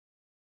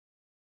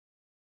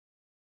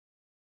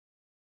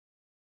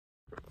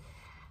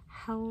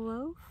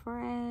Hello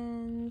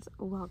friends,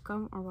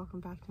 welcome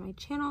back to my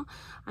channel.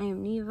 I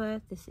am Neva.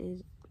 This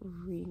is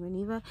Reading with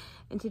Neva,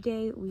 and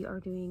today we are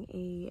doing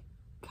a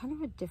kind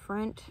of a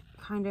different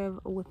kind of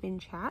WIP in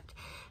chat.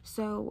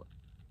 So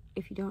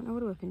if you don't know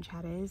what a WIP in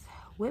chat is,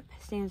 WIP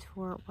stands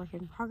for work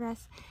in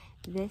progress.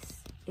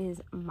 This is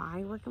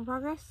my work in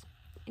progress,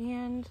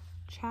 and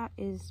chat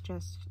is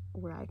just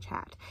where I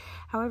chat.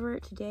 However,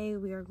 today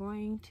we are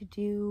going to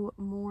do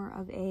more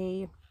of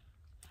a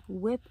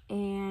WIP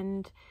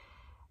and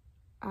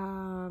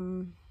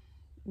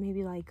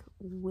maybe like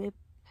WIP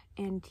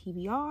and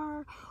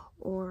TBR,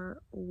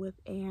 or WIP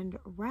and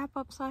wrap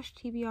up /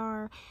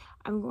 TBR.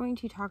 I'm going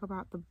to talk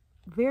about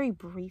very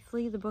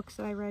briefly the books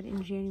that I read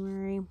in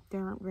January.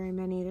 There aren't very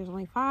many, there's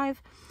only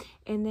 5,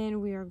 and then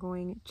we are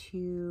going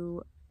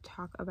to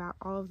talk about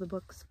all of the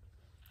books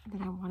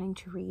that I'm wanting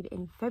to read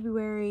in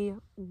February,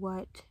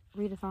 what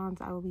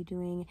readathons I will be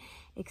doing,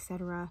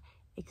 etc,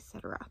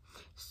 etc.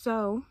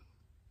 So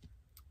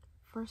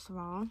first of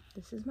all,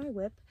 this is my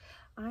WIP.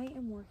 I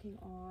am working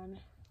on,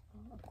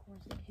 well, of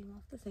course it came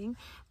off the thing,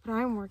 but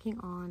I'm working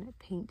on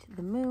Paint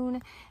the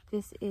Moon.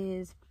 This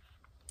is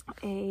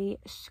a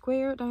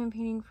square diamond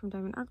painting from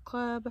Diamond Art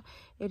Club.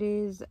 It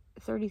is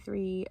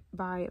 33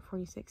 by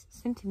 46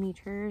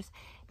 centimeters,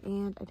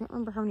 and I don't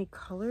remember how many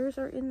colors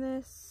are in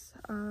this.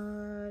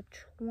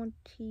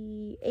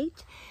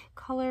 28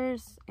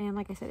 colors, and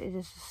like I said, it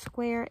is a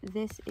square.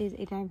 This is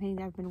a diamond painting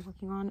that I've been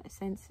working on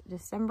since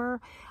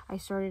December. I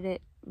started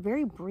it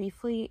very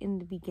briefly in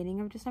the beginning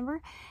of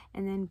December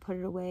and then put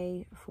it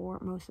away for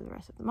most of the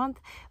rest of the month,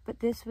 but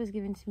this was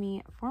given to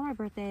me for my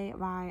birthday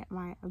by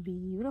my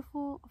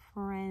beautiful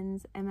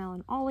friends ML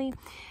and Ollie.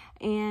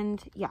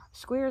 And yeah,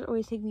 squares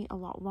always take me a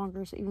lot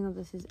longer, so even though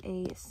this is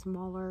a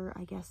smaller,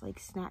 I guess like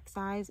snack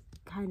size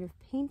kind of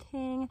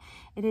painting,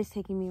 it is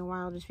taking me a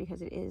while just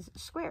because it is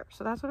square.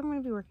 So that's what I'm going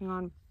to be working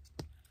on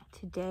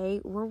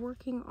today. We're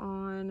working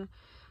on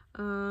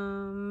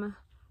I'm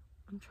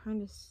trying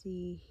to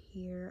see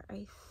here.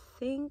 I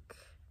think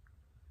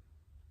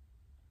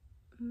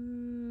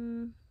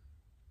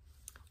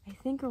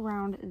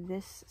around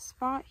this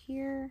spot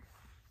here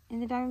in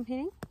the diamond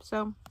painting.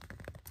 So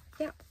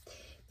yeah,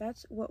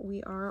 that's what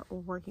we are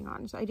working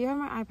on. So I do have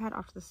my iPad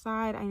off to the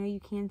side. I know you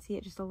can see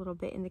it just a little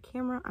bit in the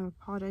camera. I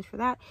apologize for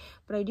that,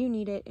 but I do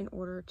need it in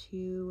order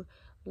to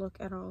look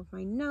at all of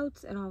my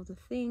notes and all of the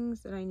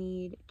things that I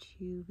need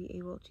to be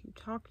able to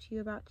talk to you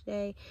about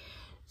today.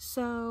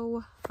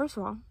 So first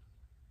of all,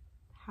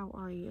 how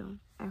are you?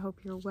 I hope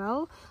you're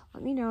well.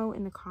 Let me know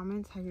in the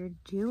comments how you're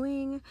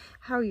doing,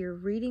 how your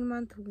reading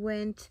month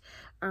went.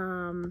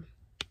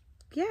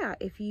 Yeah,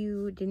 if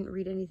you didn't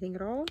read anything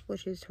at all,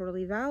 which is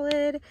totally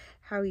valid,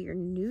 how your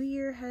new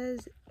year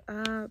has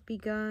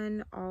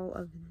begun, all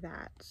of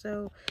that.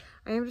 So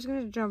I am just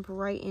going to jump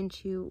right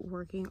into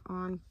working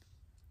on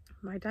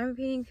my diamond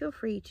painting. Feel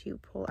free to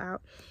pull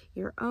out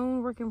your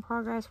own work in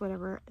progress,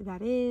 whatever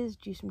that is,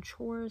 do some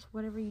chores,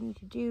 whatever you need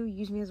to do,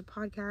 use me as a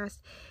podcast.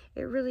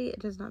 It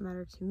does not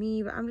matter to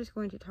me, but I'm just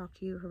going to talk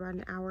to you for about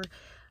an hour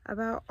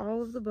about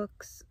all of the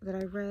books that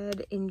I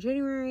read in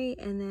January,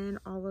 and then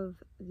all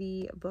of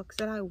the books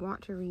that I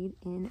want to read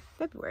in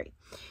February.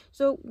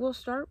 So we'll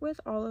start with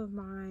all of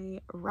my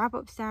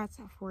wrap-up stats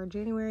for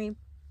January.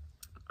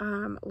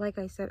 Like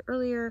I said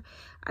earlier,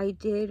 I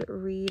did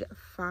read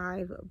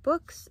 5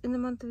 books in the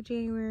month of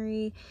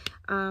January.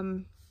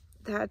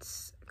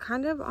 That's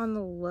kind of on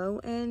the low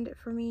end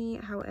for me.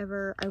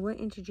 However, I went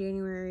into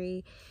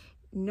January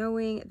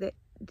knowing that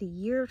the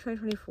year of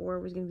 2024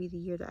 was going to be the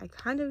year that I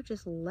kind of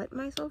just let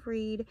myself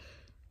read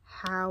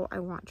how I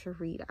want to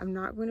read. I'm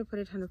not going to put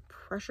a ton of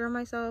pressure on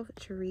myself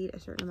to read a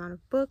certain amount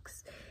of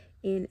books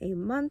in a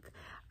month.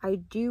 I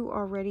do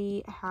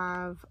already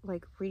have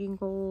like reading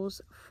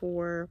goals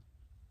for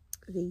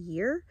the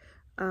year,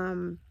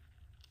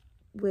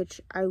 which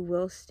I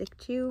will stick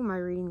to. My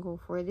reading goal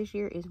for this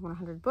year is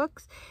 100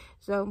 books.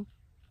 So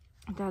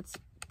that's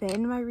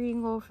been my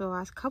reading goal for the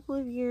last couple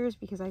of years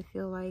because I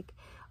feel like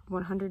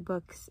 100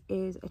 books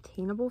is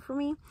attainable for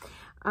me.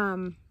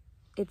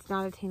 It's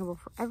not attainable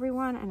for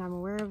everyone, and I'm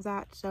aware of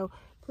that. So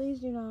please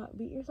do not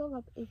beat yourself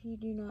up if you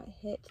do not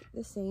hit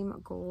the same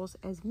goals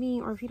as me,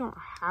 or if you don't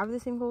have the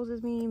same goals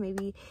as me.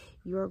 Maybe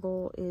your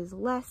goal is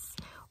less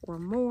or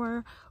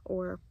more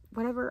or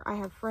whatever. I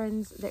have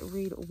friends that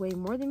read way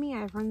more than me.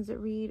 I have friends that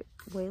read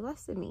way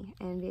less than me,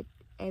 and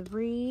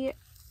every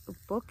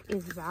book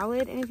is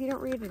valid. And if you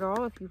don't read at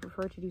all, if you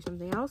prefer to do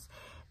something else,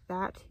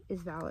 that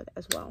is valid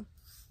as well.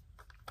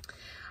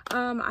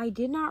 I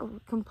did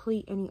not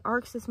complete any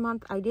arcs this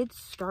month. I did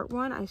start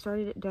one. I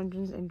started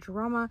Dungeons and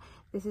Drama.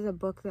 This is a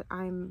book that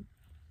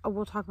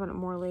we'll talk about it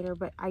more later,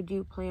 but I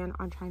do plan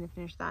on trying to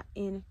finish that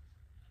in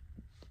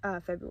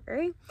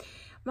February.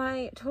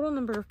 My total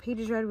number of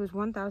pages read was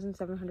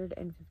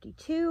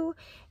 1,752,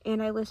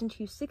 and I listened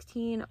to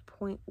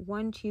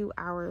 16.12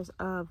 hours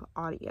of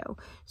audio.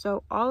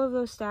 So all of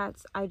those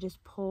stats I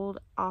just pulled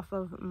off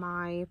of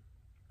my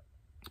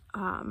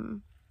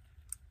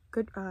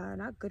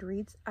not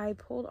Goodreads. I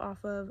pulled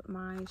off of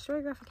my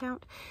Storygraph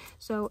account.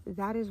 So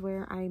that is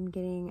where I'm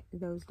getting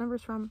those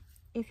numbers from.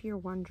 If you're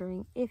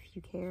wondering, if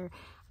you care,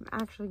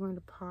 I'm actually going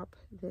to pop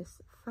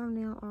this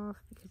thumbnail off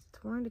because it's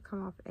going to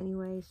come off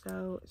anyway.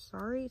 So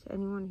sorry to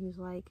anyone who's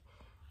like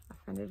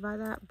offended by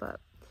that, but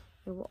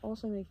it will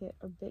also make it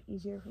a bit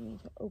easier for me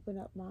to open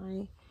up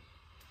my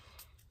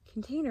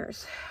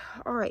containers.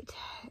 All right.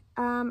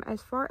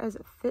 As far as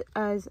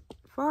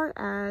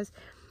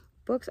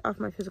books off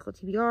my physical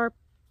TBR,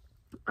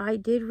 I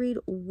did read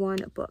one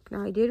book.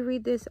 Now, I did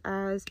read this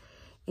as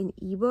an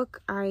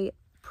ebook. I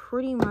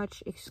pretty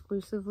much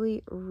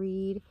exclusively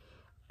read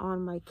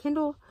on my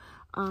Kindle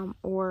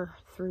or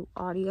through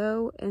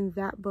audio, and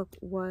that book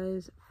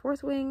was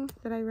Fourth Wing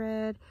that I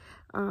read.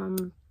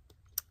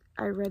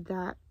 I read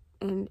that,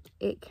 and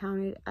it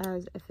counted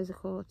as a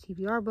physical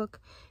TBR book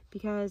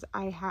because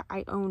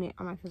I own it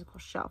on my physical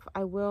shelf.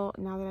 I will,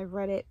 now that I've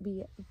read it,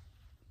 be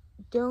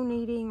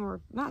donating, or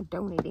not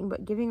donating,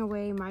 but giving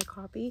away my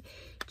copy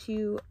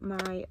to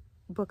my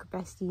book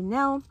bestie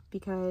Nell,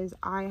 because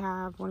I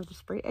have one of the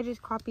Sprayed Edges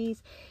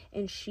copies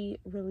and she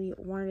really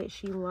wanted it.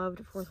 She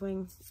loved Fourth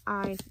Wing.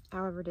 I,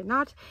 however, did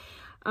not.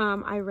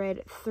 I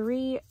read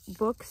 3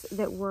 books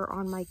that were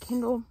on my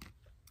Kindle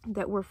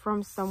that were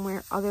from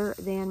somewhere other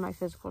than my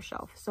physical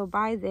shelf. So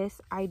by this,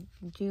 I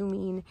do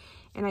mean,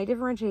 and I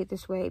differentiate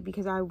this way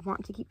because I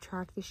want to keep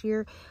track this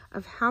year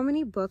of how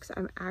many books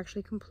I'm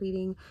actually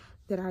completing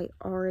that I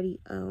already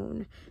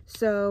own.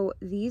 So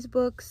these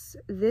books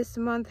this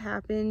month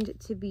happened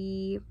to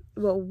be,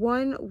 well,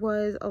 one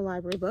was a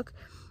library book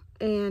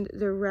and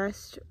the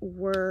rest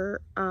were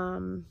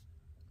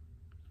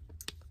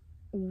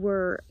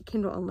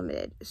Kindle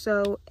Unlimited.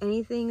 So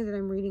anything that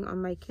I'm reading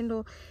on my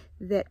Kindle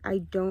that I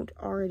don't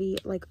already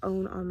like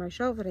own on my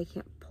shelf, that I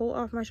can't pull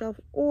off my shelf,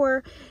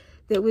 or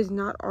that was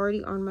not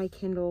already on my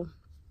Kindle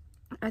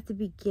at the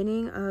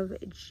beginning of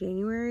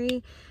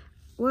January.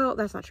 Well,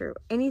 that's not true.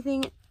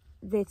 Anything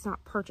that's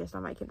not purchased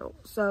on my Kindle.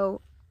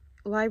 So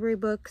library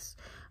books,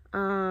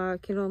 Kindle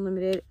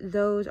Unlimited,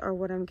 those are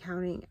what I'm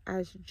counting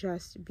as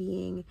just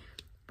being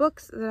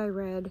books that I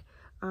read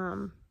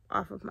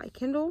off of my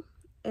Kindle.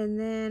 And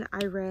then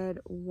I read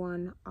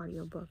one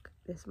audiobook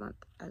this month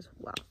as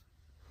well.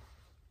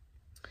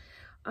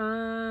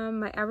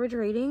 My average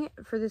rating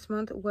for this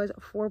month was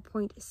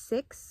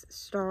 4.6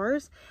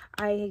 stars.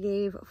 I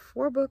gave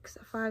 4 books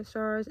 5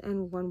 stars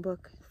and 1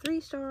 book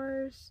 3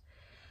 stars.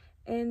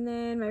 And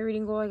then my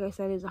reading goal, like I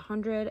said, is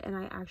 100, and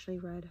I actually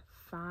read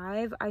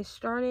 5. I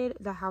started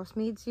the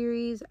Housemaid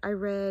series. I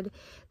read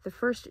the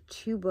first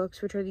 2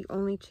 books, which are the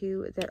only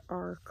 2 that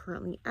are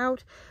currently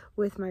out,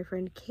 with my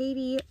friend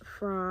Katie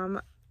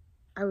from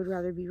I Would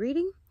Rather Be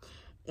Reading.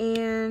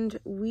 And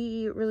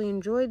we really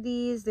enjoyed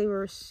these. They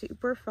were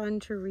super fun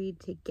to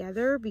read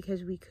together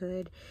because we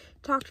could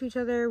talk to each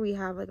other. We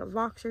have like a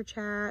Voxer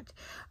chat,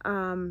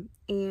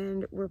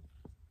 and we're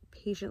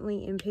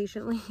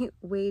impatiently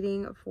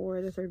waiting for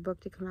the 3rd book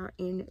to come out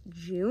in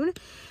June.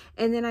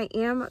 And then I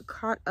am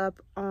caught up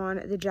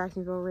on the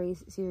Jacksonville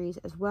Rays series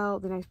as well.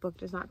 The next book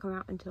does not come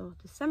out until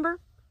December.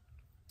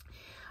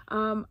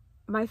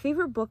 My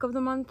favorite book of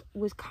the month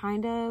was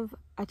kind of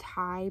a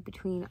tie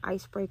between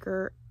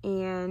Icebreaker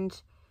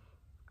and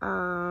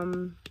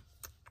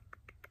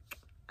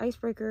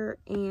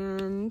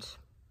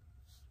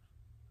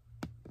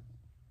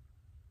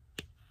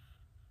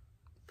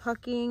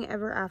Pucking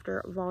Ever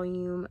After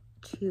Volume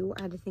 2.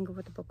 I had to think of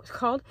what the book was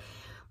called.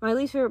 My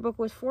least favorite book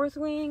was Fourth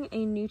Wing.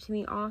 A new to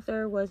me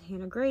author was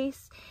Hannah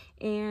Grace.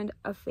 And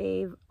a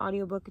fave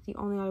audiobook, the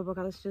only audiobook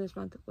I listened to this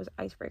month, was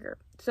Icebreaker.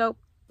 So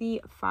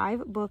the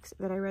 5 books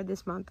that I read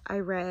this month, I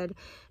read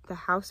The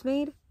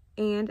Housemaid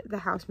and The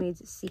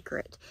Housemaid's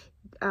Secret,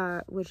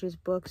 which is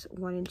books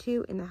 1 and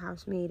 2 in the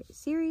Housemaid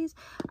series.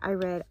 I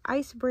read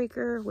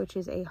Icebreaker, which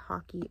is a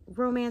hockey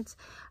romance.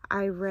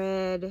 I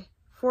read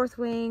Fourth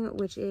Wing,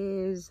 which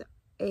is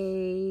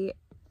a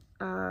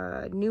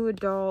new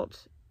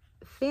adult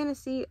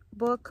fantasy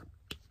book.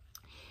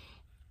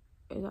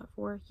 Is that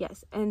 4?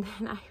 Yes. And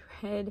then I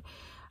read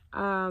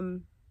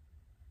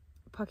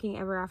Pucking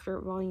Ever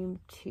After Volume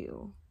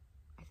 2.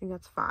 I think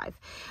that's 5.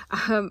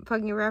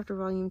 Pucking Ever After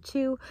Volume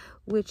 2,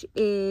 which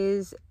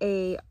is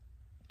a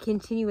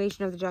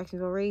continuation of the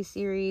Jacksonville Rays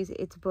series.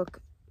 It's book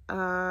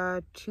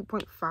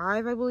 2.5,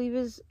 I believe,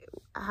 is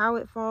how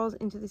it falls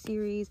into the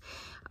series.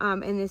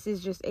 And this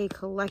is just a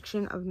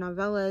collection of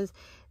novellas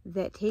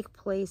that take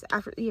place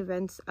after the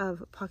events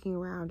of Pucking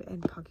Around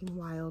and Pucking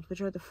Wild,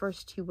 which are the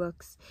first 2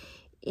 books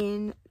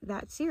in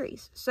that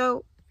series.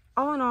 So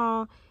all in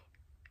all,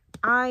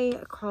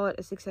 I call it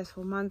a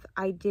successful month.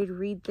 I did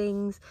read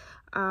things.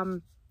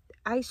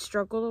 I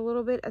struggled a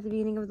little bit at the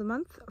beginning of the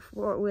month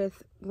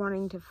with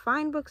wanting to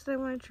find books that I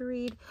wanted to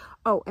read.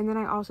 Oh, and then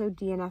I also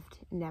DNF'd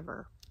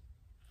Never.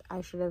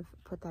 I should have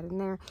put that in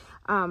there.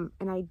 And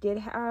I did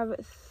have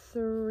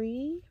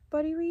 3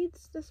 buddy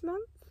reads this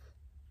month.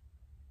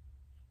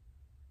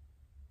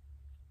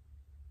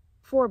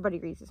 4 buddy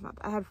reads this month.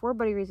 I had 4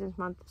 buddy reads this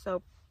month.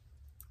 So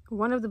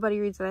One of the buddy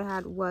reads that I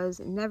had was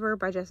Never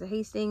by Jessa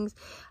Hastings.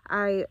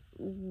 I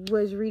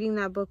was reading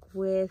that book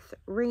with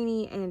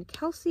Reni and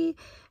Kelsey.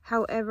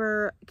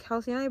 However,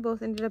 Kelsey and I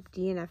both ended up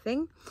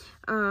DNFing.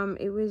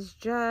 It was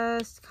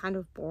just kind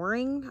of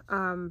boring.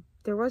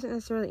 There wasn't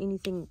necessarily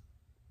anything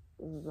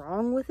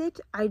wrong with it.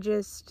 I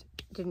just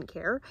didn't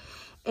care.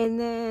 And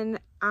then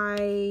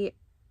I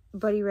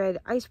buddy read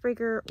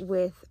Icebreaker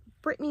with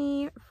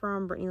Brittany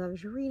from Brittany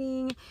Loves Your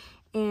Reading,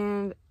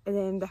 and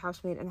then The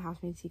Housemaid and The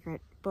Housemaid's Secret,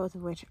 both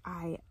of which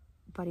I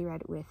buddy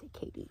read with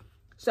Katie.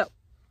 So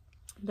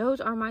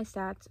those are my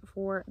stats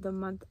for the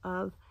month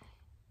of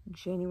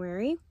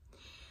January.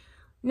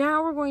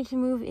 Now we're going to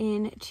move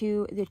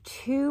into the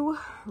 2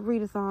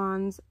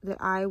 readathons that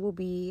I will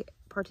be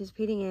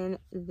participating in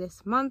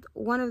this month.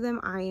 One of them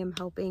I am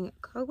helping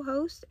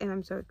co-host, and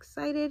I'm so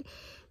excited.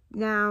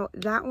 Now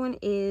that one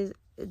is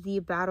the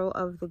Battle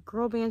of the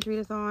Girl Bands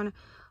readathon,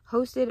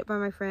 hosted by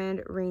my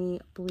friend Reni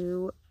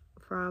Blue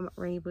from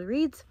Reni Blue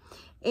Reads.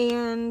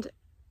 And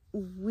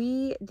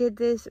we did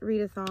this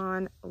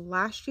readathon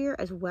last year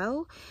as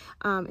well,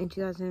 in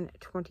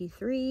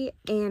 2023,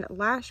 and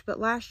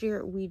last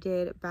year we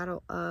did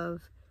Battle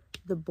of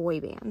the Boy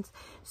Bands.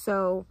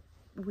 So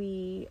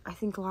I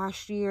think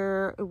last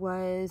year it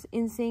was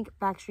NSYNC,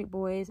 Backstreet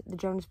Boys, the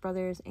Jonas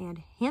Brothers,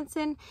 and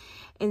Hanson.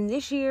 And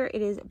this year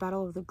it is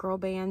Battle of the Girl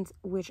Bands,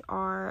 which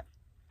are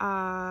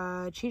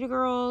Cheetah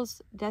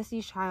Girls,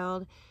 Destiny's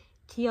Child,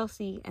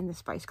 TLC, and the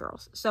Spice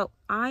Girls. So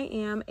I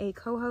am a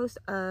co-host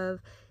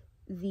of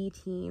the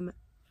team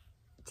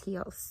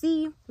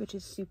TLC, which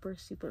is super,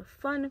 super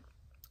fun.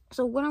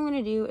 So what I'm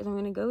going to do is I'm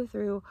going to go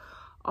through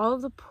all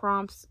of the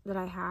prompts that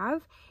I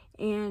have,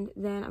 and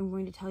then I'm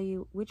going to tell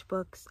you which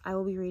books I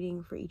will be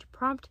reading for each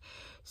prompt.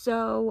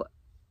 So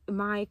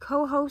my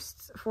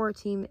co-hosts for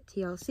team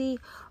TLC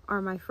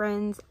are my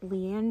friends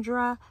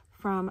Leandra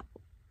from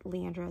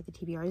Leandra the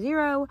TBR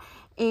 0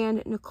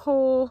 and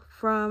Nicole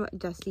from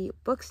Dusty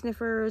Book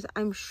Sniffers.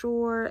 I'm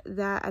sure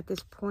that at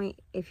this point,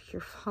 if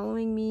you're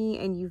following me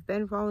and you've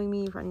been following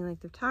me for any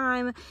length of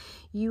time,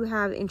 you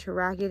have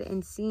interacted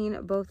and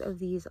seen both of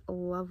these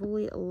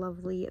lovely,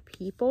 lovely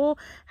people.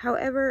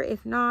 However,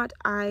 if not,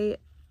 I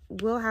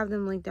will have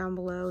them linked down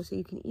below so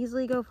you can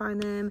easily go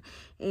find them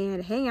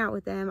and hang out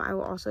with them. I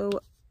will also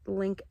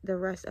link the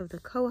rest of the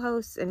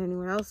co-hosts and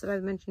anyone else that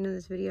I've mentioned in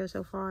this video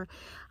so far,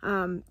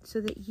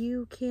 so that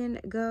you can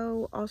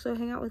go also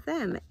hang out with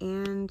them.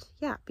 And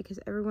yeah, because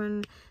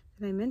everyone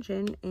that I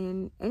mention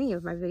in any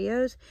of my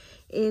videos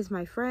is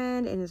my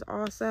friend and is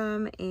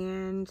awesome.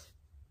 And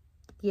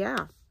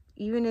yeah,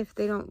 even if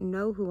they don't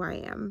know who I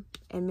am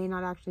and may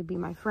not actually be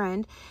my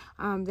friend,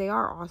 they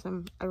are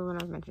awesome. Everyone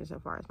I've mentioned so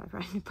far is my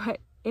friend. But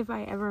if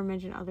I ever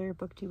mention other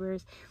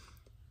booktubers,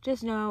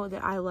 just know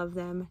that I love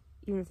them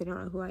even if they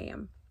don't know who I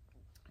am.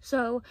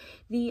 So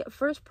the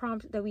first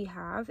prompt that we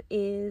have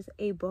is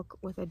a book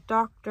with a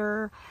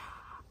doctor.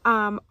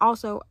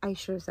 Also, I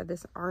should have said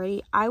this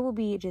already, I will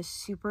be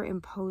just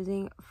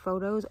superimposing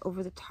photos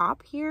over the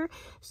top here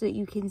so that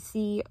you can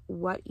see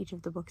what each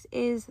of the books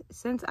is.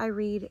 Since I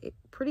read it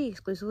pretty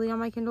exclusively on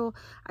my Kindle,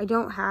 I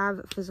don't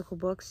have physical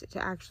books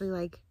to actually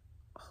like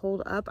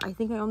hold up. I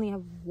think I only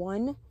have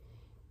one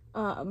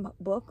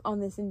book on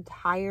this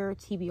entire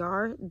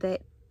TBR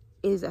that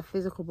is a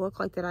physical book,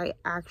 like that I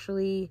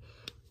actually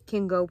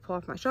can go pull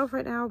off my shelf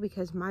right now,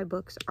 because my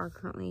books are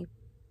currently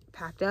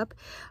packed up.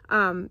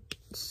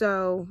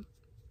 So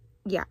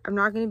yeah, I'm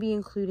not going to be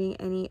including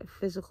any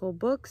physical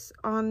books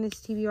on this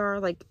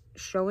TBR, like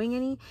showing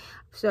any.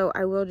 So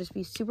I will just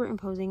be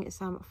superimposing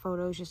some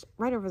photos just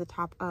right over the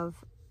top of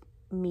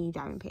me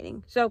diamond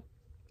painting. So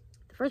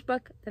the first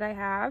book that I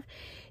have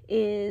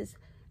is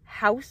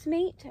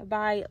Housemate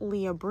by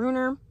Leah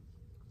Bruner.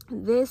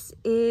 This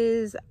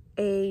is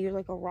a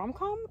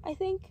rom-com, I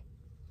think.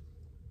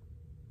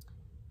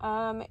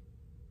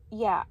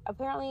 Yeah,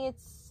 apparently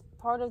it's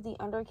part of the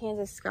Under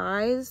Kansas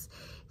Skies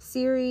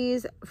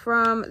series.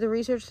 From the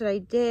research that I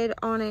did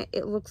on it,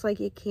 it looks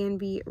like it can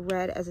be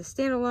read as a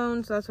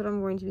standalone, so that's what I'm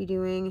going to be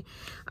doing.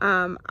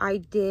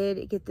 I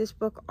did get this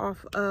book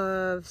off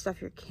of Stuff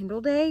Your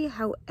Kindle Day.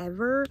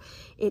 However,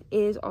 it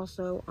is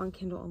also on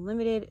Kindle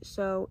Unlimited,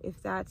 so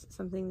if that's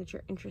something that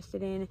you're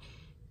interested in,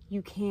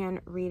 you can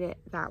read it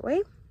that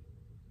way.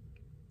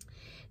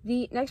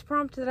 The next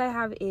prompt that I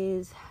have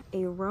is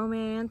a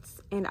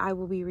romance, and I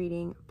will be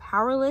reading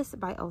Powerless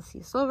by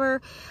Elsie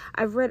Silver.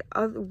 I've read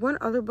one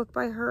other book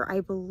by her.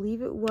 I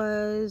believe it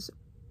was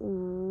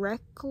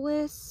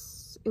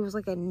Reckless. It was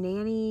like a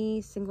nanny,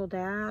 single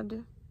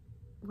dad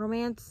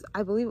romance.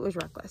 I believe it was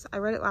Reckless. I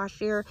read it last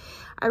year.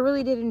 I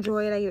really did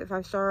enjoy it. I gave it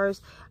 5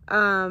 stars.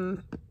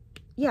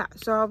 Yeah,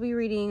 so I'll be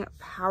reading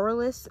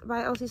Powerless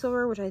by Elsie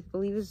Silver, which I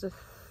believe is the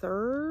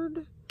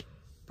 3rd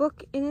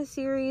book in this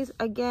series.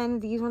 Again,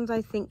 these ones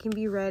I think can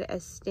be read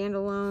as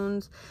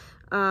standalones,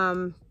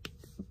 and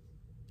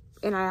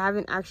I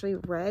haven't actually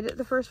read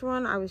the first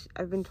one.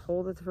 I've been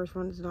told that the first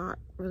one is not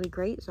really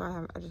great, so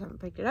I just haven't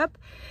picked it up.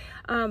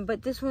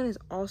 But this one is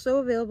also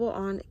available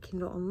on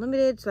Kindle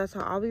Unlimited, so that's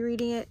how I'll be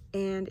reading it.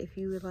 And if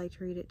you would like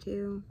to read it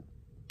too,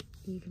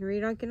 you can read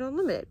it on Kindle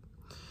Unlimited.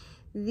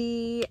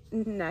 The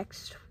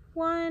next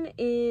one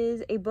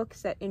is a book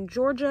set in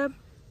Georgia.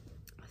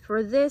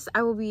 For this,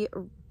 I will be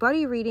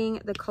buddy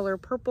reading The Color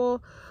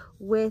Purple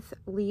with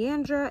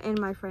Leandra and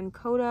my friend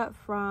Coda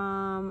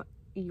from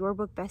Your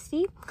Book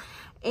Bestie.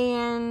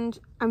 And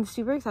I'm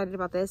super excited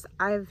about this.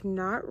 I've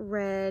not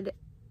read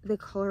The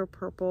Color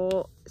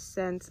Purple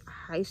since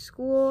high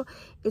school.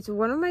 It's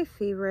one of my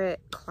favorite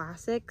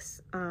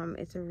classics.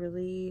 It's a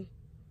really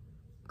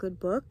good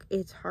book.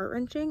 It's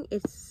heart-wrenching.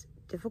 It's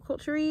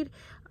difficult to read,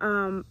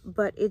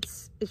 but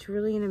it's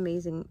really an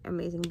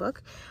amazing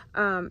book.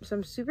 So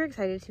I'm super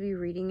excited to be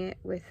reading it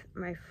with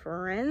my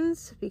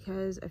friends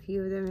because a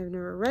few of them have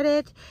never read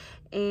it.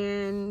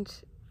 And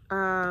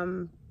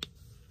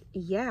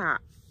yeah,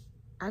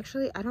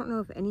 actually I don't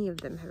know if any of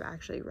them have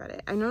actually read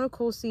it. I know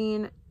Nicole's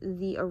seen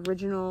the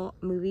original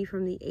movie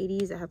from the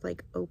 80s that had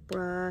like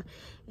Oprah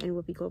and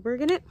Whoopi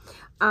Goldberg in it,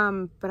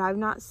 but I've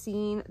not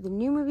seen the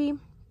new movie.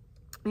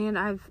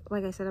 And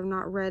like I said, I've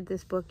not read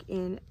this book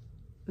in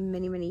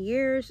many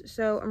years,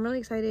 so I'm really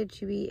excited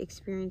to be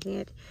experiencing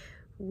it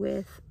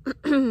with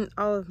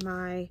all of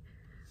my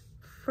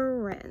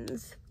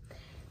friends.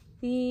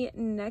 The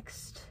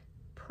next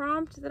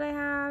prompt that I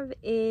have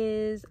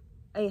is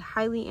a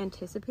highly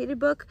anticipated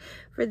book.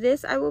 For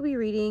this, I will be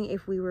reading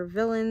If We Were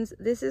Villains.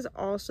 This is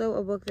also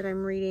a book that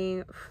I'm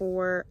reading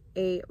for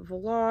a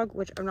vlog,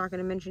 which I'm not going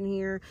to mention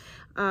here,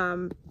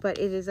 but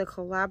it is a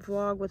collab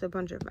vlog with a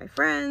bunch of my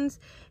friends,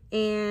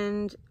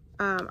 and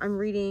I'm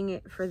reading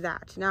it for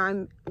that. Now,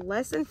 I'm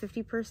less than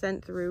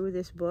 50% through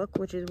this book,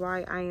 which is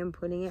why I am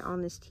putting it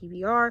on this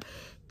TBR.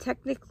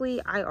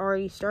 Technically, I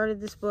already started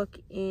this book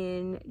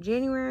in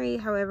January.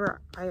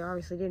 However, I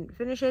obviously didn't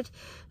finish it.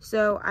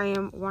 So I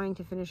am wanting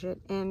to finish it,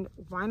 and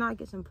why not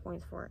get some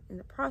points for it in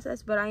the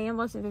process? But I am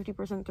less than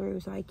 50%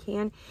 through, so I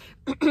can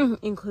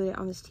include it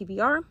on this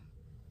TBR.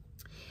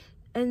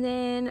 And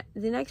then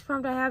the next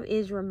prompt I have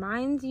is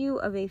reminds you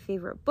of a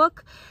favorite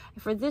book.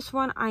 For this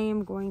one, I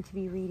am going to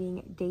be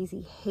reading Daisy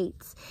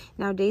Hates.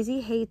 Now,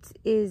 Daisy Hates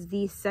is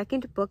the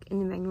second book in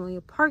the Magnolia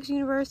Parks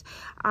universe.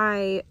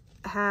 I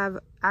have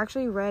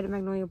actually read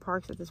Magnolia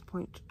Parks at this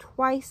point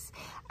twice.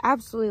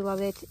 Absolutely love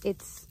it.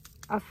 It's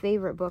a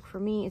favorite book for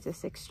me. It's a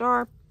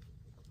 6-star.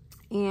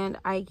 And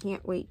I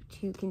can't wait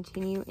to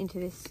continue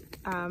into this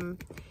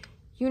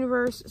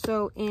universe.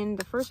 So in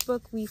the first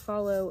book, we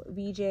follow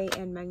BJ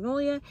and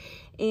Magnolia,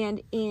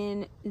 and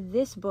in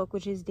this book,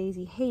 which is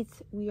Daisy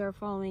Hates, we are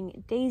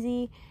following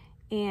Daisy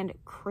and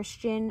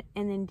Christian,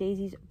 and then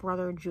Daisy's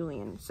brother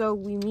Julian. So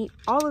we meet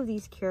all of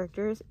these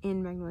characters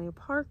in Magnolia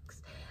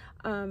Parks,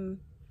 and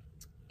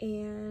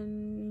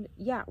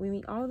yeah, we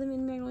meet all of them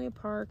in Magnolia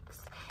Parks.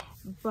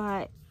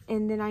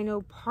 And then I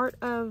know part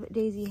of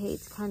Daisy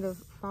Hates kind of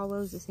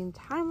follows the same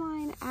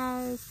timeline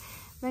as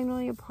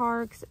Magnolia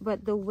Parks,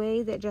 but the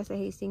way that Jessa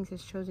Hastings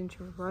has chosen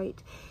to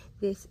write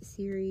this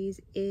series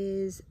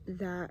is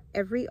that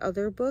every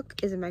other book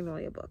is a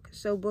Magnolia book.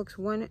 So books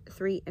 1,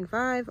 3, and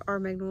 5 are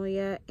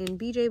Magnolia and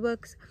BJ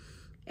books,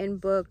 and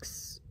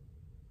books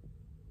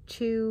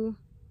 2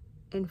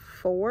 and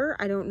 4,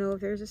 I don't know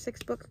if there's a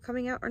 6th book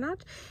coming out or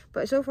not,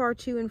 but so far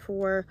 2 and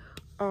 4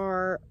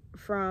 are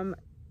from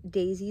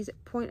Daisy's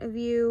point of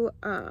view.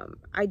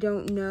 I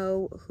don't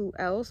know who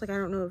else, like I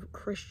don't know if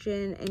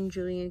Christian and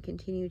Julian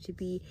continue to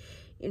be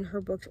in her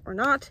books or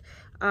not,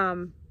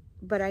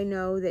 but I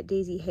know that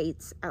Daisy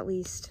Hates, at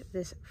least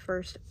this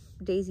first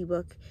Daisy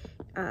book,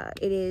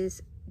 it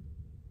is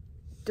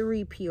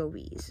 3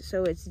 POVs.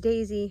 So it's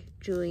Daisy,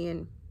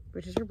 Julian,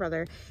 which is her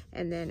brother,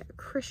 and then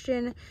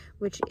Christian,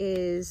 which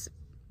is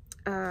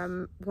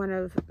one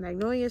of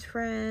Magnolia's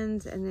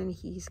friends, and then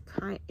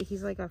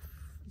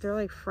they're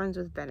like friends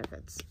with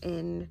benefits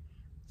in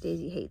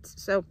Daisy Hates.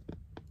 So,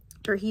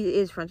 or he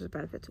is friends with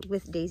benefits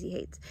with Daisy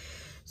Hates.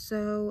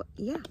 So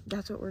yeah,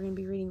 that's what we're going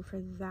to be reading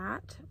for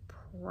that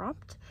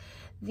prompt.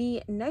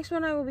 The next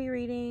one I will be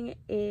reading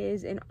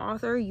is an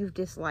author you've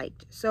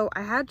disliked. So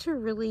I had to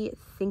really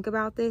think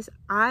about this.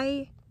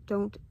 I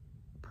don't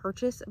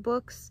purchase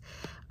books.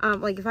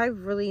 Like if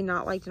I've really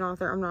not liked an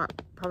author, I'm not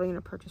probably going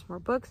to purchase more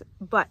books,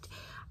 but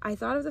I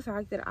thought of the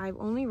fact that I've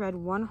only read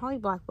one Holly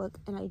Black book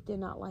and I did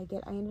not like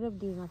it. I ended up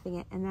DNFing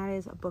it, and that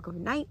is A Book of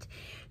Night.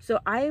 So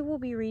I will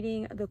be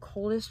reading The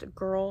Coldest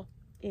Girl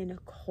in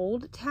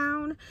Cold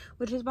Town,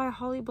 which is by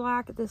Holly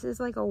Black. This is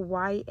like a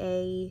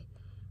YA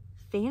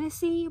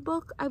fantasy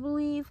book, I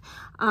believe.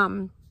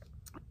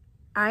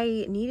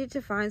 I needed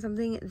to find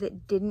something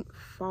that didn't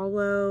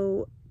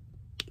follow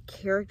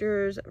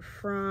characters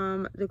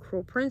from the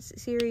Cruel Prince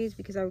series,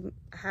 because I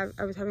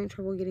was having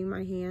trouble getting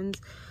my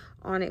hands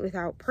on it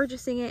without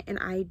purchasing it, and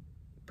I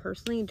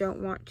personally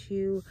don't want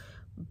to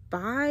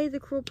buy the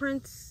Cruel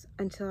Prince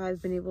until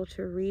I've been able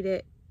to read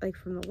it like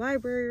from the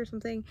library or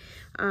something.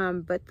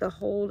 But the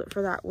hold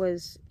for that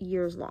was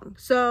years long.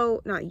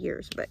 So not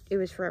years, but it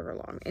was forever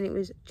long, and it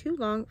was too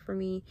long for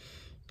me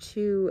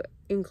to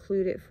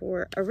include it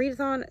for a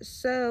readathon.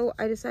 So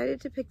I decided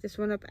to pick this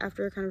one up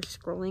after kind of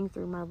scrolling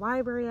through my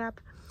library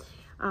app,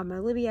 my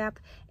Libby app,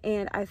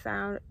 and I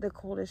found The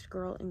Coldest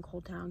Girl in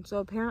Cold Town. So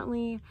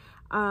apparently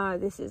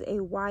this is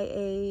a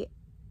YA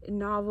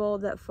novel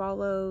that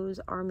follows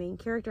our main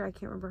character. I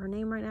can't remember her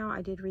name right now.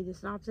 I did read the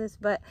synopsis,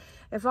 but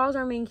it follows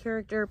our main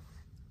character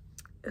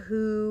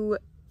who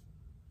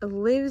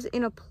lives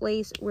in a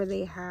place where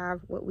they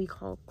have what we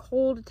call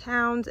cold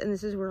towns, and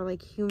this is where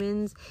like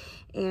humans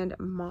and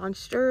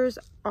monsters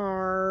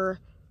are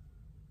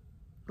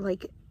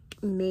like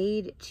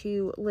made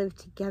to live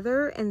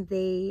together, and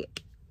they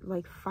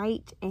like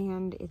fight,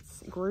 and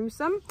it's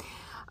gruesome.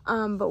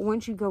 But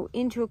once you go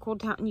into a cold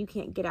town, you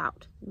can't get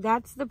out.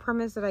 That's the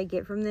premise that I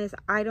get from this.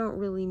 I don't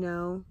really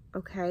know,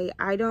 okay?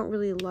 I don't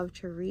really love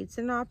to read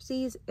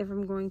synopses. If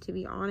I'm going to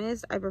be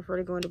honest, I prefer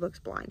to go into books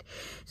blind.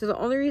 So the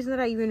only reason that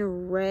I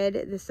even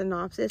read the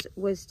synopsis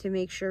was to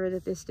make sure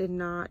that this did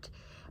not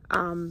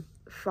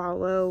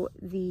follow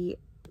the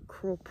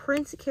Cruel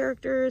Prince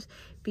characters,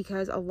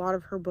 because a lot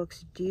of her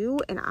books do,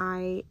 and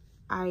I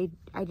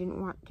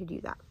didn't want to do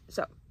that.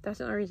 So that's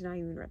the only reason I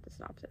even read the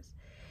synopsis.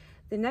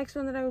 The next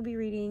one that I will be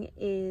reading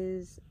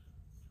is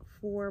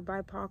for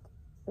BIPOC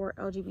or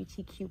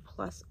LGBTQ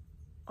plus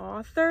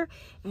author,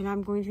 and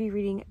I'm going to be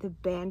reading The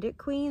Bandit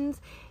Queens.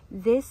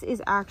 This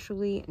is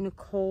actually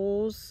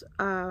Nicole's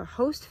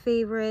host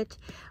favorite.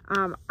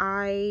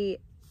 I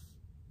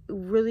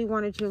really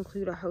wanted to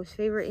include a host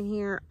favorite in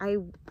here. I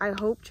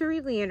hope to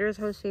read Leandra's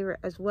host favorite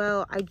as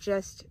well. I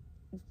just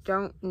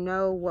don't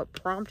know what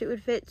prompt it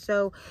would fit,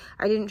 so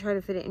I didn't try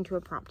to fit it into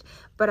a prompt,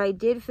 but I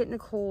did fit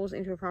Nicole's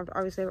into a prompt.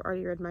 Obviously, I've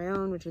already read my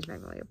own, which is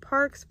Magnolia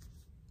Parks,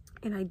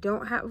 and I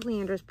don't have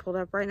Leandra's pulled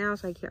up right now,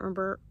 so I can't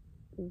remember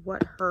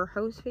what her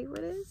host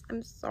favorite is.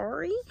 I'm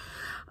sorry.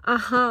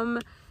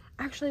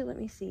 Actually, let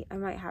me see. I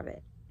might have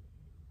it.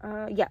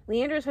 Yeah,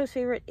 Leandra's host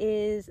favorite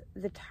is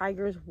The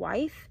Tiger's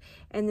Wife,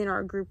 and then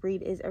our group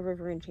read is A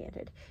River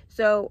Enchanted.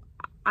 So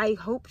I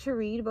hope to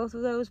read both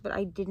of those, but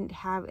I didn't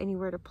have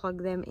anywhere to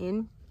plug them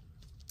in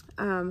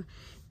to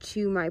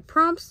my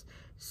prompts.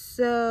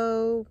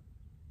 So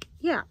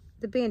yeah,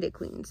 The Bandit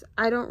Queens.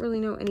 I don't really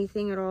know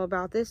anything at all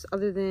about this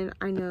other than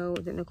I know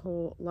that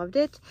Nicole loved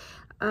it.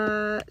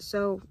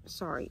 So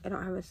sorry, I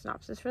don't have a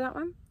synopsis for that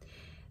one.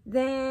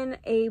 Then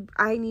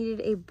I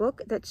needed a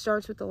book that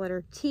starts with the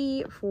letter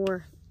T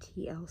for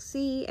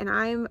TLC, and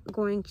I'm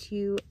going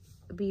to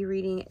be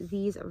reading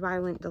These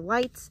Violent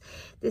Delights.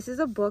 This is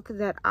a book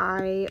that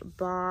I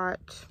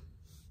bought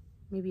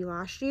maybe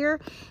last year,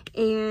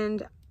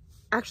 and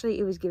actually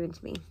it was given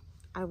to me.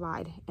 I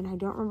lied, and I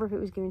don't remember if it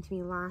was given to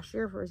me last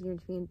year or if it was given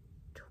to me in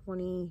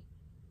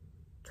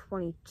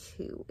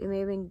 2022. It may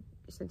have been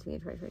sent to me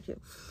in 2022,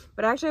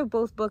 but I actually have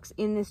both books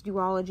in this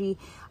duology.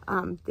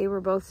 They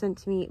were both sent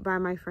to me by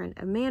my friend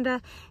Amanda,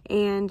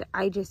 and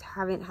I just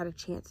haven't had a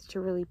chance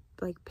to really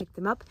like pick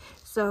them up,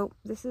 so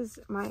this is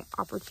my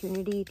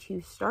opportunity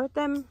to start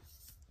them,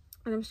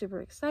 and I'm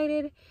super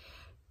excited.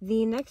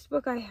 The next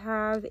book I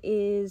have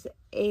is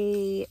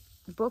a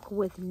book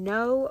with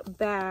no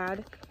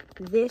bad,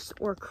 this,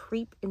 or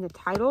creep in the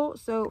title.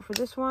 So for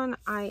this one,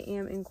 I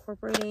am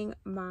incorporating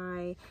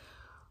my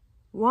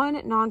one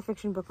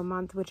nonfiction book a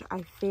month, which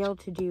I failed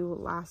to do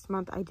last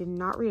month. I did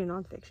not read a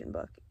nonfiction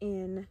book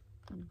in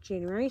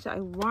January, so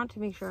I want to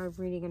make sure I'm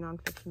reading a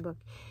nonfiction book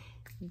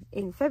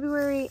in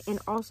February. And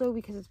also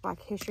because it's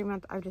Black History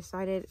Month, I've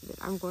decided that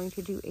I'm going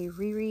to do a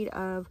reread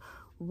of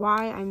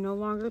Why I'm No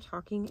Longer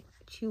Talking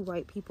to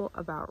White People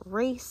About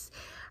Race.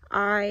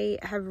 I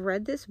have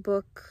read this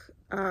book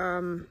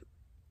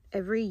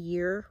every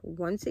year,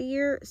 once a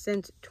year,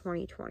 since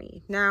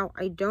 2020. Now,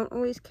 I don't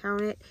always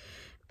count it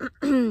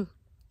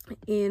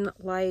in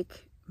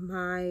like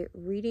my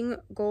reading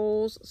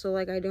goals, so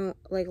like I don't,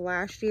 like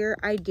last year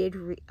I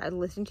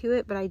listened to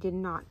it, but I did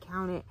not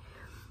count it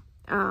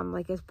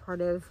like as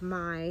part of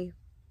my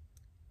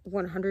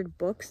 100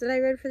 books that I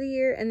read for the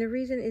year. And the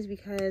reason is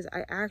because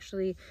I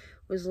actually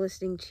was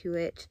listening to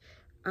it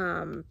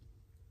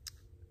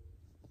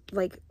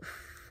like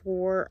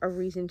for a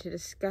reason to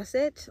discuss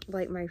it.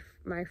 Like my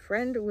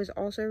friend was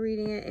also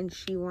reading it, and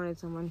she wanted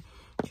someone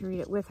to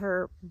read it with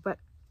her, but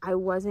I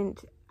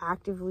wasn't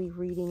actively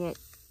reading it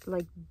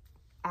like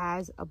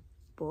as a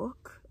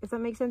book, if that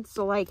makes sense.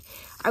 So like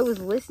I was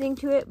listening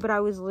to it, but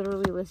I was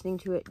literally listening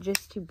to it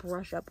just to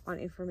brush up on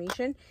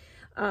information,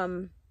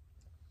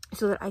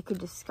 so that I could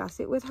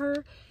discuss it with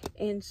her.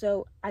 And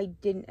so I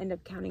didn't end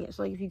up counting it.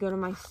 So like if you go to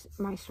my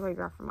story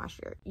graph from last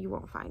year, you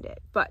won't find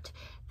it, but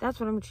that's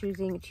what I'm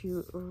choosing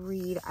to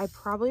read. I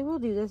probably will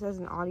do this as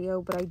an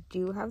audio, but I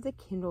do have the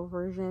Kindle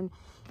version,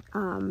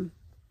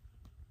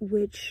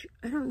 which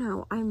I don't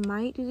know, I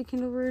might do the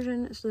Kindle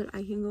version so that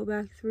I can go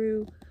back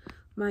through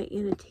my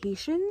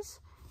annotations,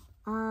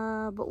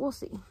 but we'll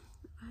see.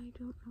 I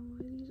don't know why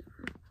these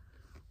are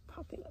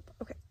popping up.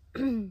 Okay.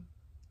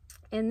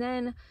 And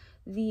then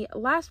the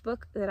last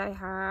book that I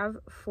have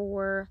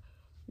for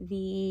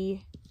the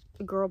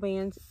girl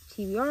band's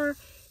TBR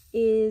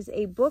is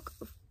a book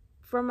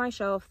from my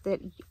shelf that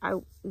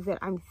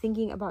I'm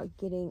thinking about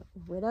getting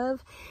rid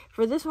of.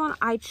 For this one,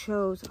 I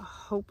chose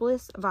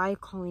Hopeless by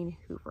Colleen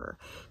Hoover.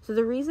 So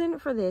the reason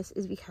for this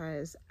is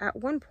because at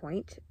one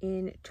point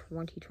in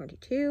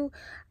 2022,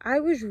 I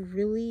was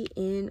really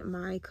in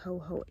my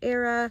coho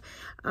era.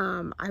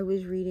 I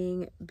was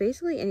reading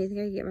basically anything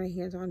I could get my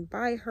hands on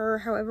by her.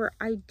 However,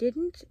 I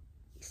didn't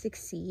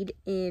succeed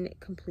in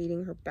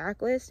completing her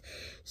backlist.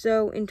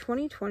 So in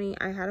 2020,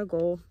 I had a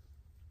goal.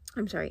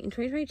 In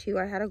 2022,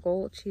 I had a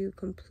goal to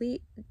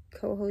complete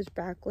Coho's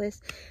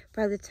backlist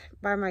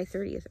by my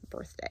 30th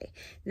birthday.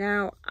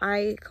 Now,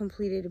 I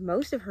completed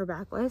most of her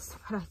backlist,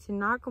 but I did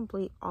not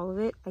complete all of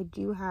it. I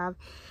do have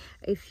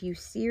a few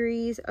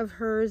series of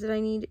hers that I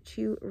need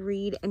to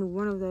read, and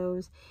one of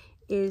those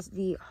is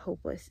the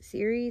Hopeless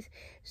series.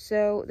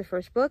 So the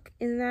first book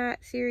in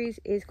that series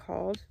is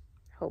called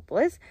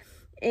Hopeless,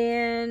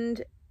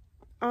 and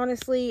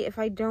honestly, if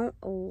I don't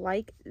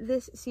like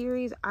this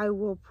series, I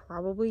will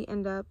probably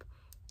end up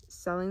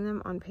selling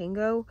them on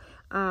Pango,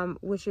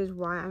 which is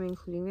why I'm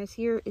including this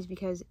here, is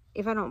because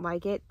if I don't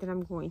like it, then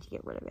I'm going to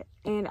get rid of it.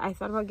 And I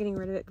thought about getting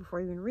rid of it before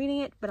even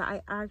reading it, but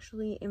I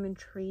actually am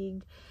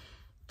intrigued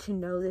to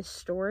know this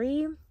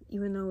story,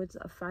 even though it's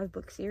a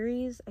 5-book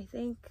series, I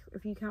think,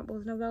 if you count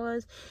both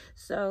novellas.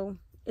 So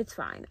it's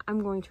fine.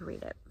 I'm going to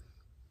read it.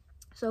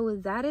 So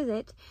that is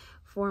it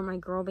for my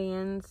Girl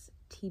Band's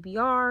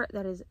TBR.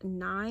 That is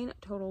 9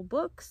 total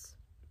books.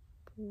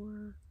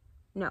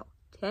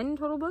 10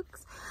 total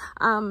books.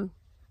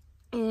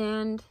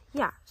 And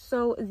yeah,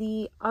 so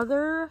the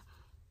other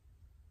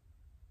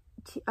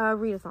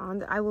readathon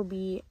that I will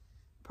be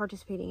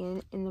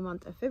participating in the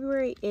month of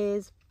February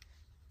is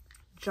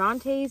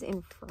Jante's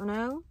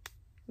Inferno.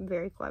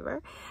 Very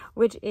clever.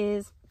 Which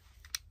is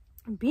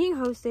being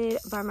hosted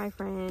by my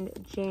friend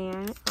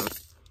Jan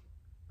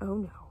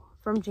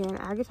from Jan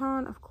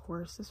Agaton. Of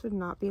course, this would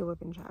not be a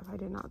whip and chav. I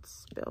did not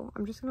spill.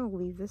 I'm just going to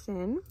leave this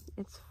in.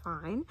 It's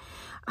fine.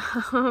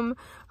 Hosted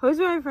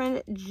by my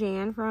friend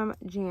Jan from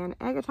Jan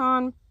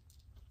Agaton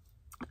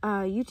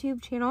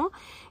YouTube channel.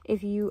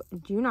 If you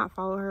do not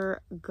follow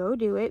her, go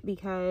do it,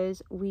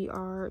 because we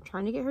are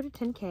trying to get her to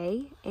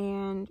 10K,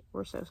 and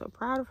we're so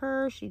proud of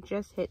her. She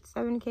just hit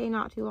 7K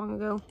not too long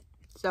ago.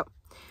 So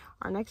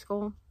our next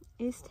goal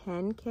is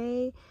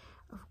 10K.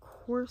 Of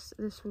course,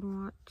 this would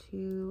want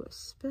to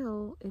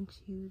spill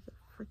into the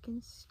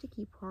freaking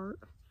sticky part.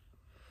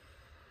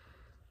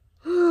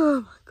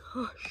 Oh my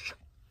gosh.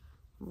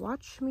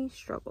 Watch me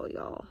struggle,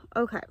 y'all.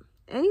 Okay.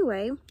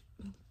 Anyway,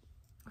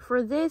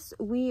 for this,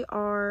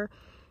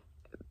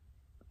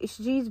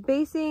 she's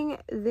basing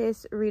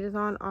this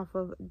readathon off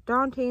of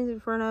Dante's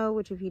Inferno,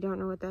 which, if you don't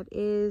know what that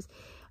is,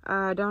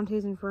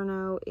 Dante's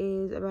Inferno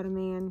is about a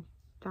man,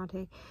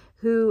 Dante,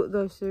 who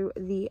goes through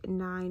the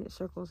 9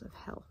 circles of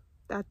hell.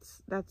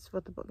 That's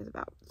what the book is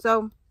about.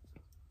 So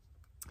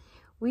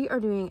we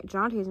are doing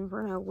Jante's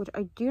Inferno, which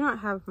I do not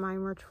have my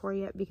merch for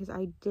yet because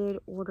I did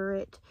order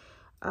it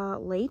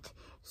late.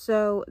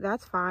 So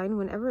that's fine.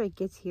 Whenever it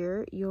gets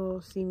here, you'll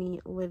see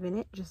me live in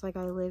it, just like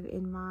I live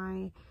in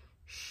my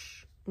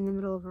in the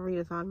middle of a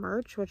readathon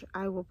merch, which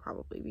I will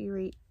probably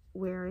be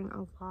wearing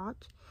a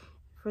lot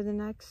for the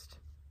next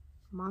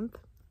month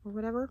or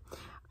whatever.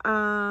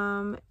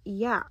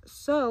 Yeah,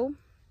 so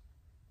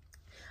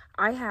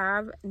I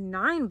have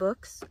 9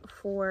 books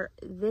for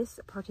this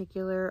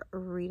particular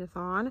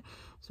readathon,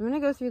 so I'm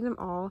going to go through them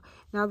all.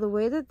 Now, the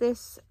way that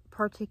this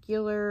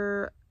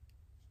particular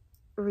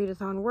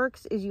readathon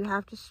works is you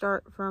have to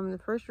start from the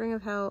first ring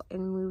of hell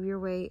and move your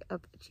way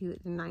up to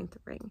the 9th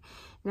ring.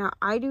 Now,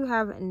 I do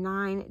have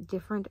 9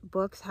 different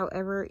books.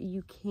 However,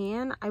 you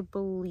can, I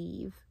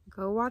believe,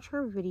 go watch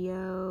her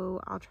video.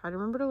 I'll try to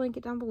remember to link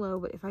it down below,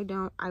 but if I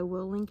don't, I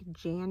will link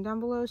Jan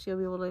down below, so you'll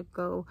be able to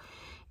go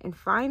and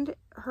find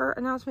her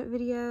announcement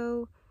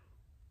video.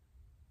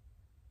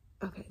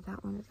 Okay,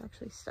 that one is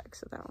actually stuck,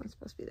 so that one's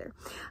supposed to be there.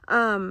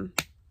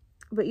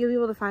 But you'll be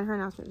able to find her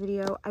announcement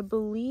video. I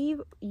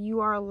believe you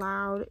are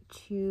allowed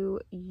to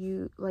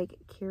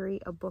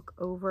carry a book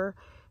over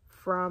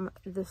from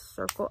the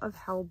circle of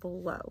hell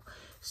below.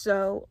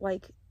 So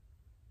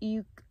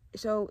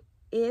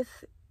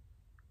if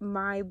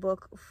my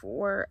book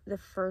for the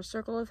first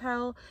circle of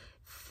hell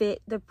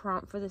fit the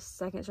prompt for the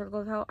second circle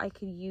of hell, I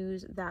could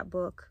use that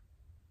book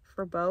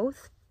for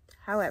both.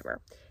 However,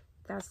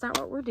 that's not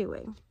what we're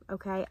doing,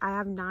 okay? I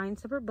have 9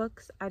 separate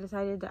books. I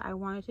decided that I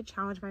wanted to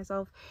challenge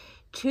myself.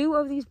 2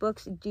 of these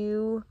books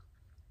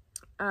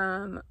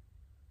are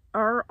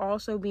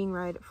also being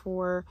read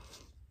for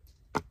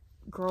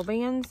girl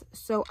bands,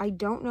 so I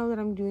don't know that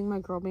I'm doing my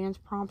girl bands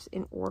prompts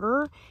in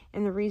order,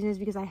 and the reason is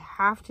because I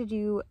have to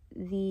do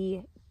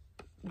the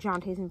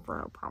Jante's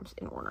Inferno prompts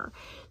in order.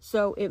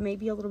 So it may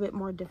be a little bit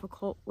more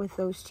difficult with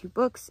those 2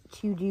 books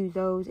to do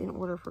those in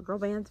order for girl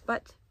bands,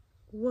 but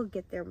we'll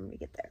get there when we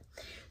get there.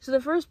 So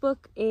the first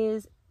book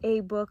is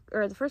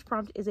the first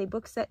prompt is a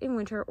book set in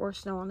winter or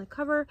snow on the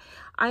cover.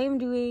 I'm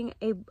reading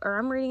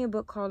a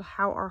book called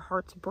How Our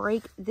Hearts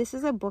Break. This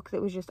is a book that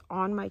was just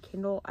on my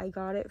Kindle. I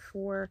got it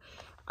for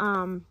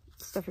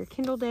Stuff Your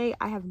Kindle Day.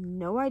 I have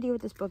no idea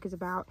what this book is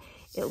about.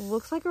 It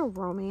looks like a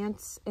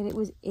romance, and it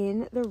was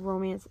in the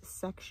romance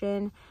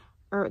section,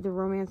 or the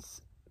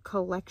romance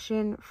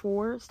collection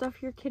for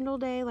Stuff Your Kindle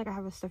Day. Like, I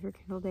have a Stuff Your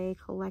Kindle Day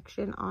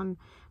collection on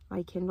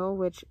my Kindle,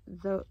 which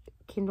the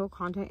Kindle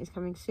content is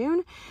coming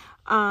soon.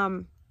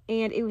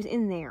 And it was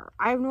in there.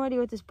 I have no idea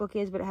what this book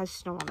is, but it has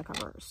snow on the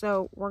cover.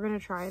 So we're going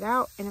to try it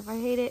out. And if I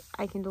hate it,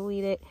 I can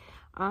delete it.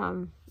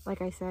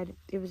 Like I said,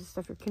 it was a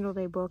Stuff Your Kindle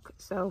Day book.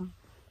 So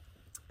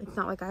it's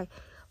not like I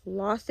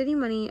lost any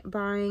money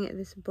buying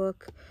this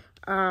book.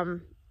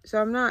 So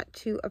I'm not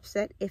too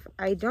upset if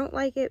I don't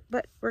like it,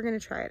 but we're going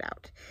to try it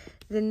out.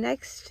 The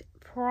next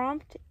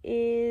prompt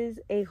is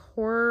a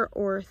horror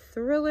or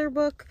thriller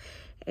book.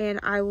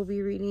 And I will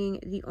be reading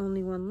The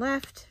Only One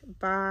Left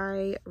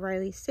by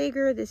Riley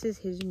Sager. This is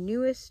his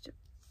newest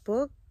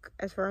book,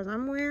 as far as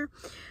I'm aware.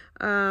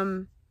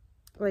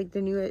 Like,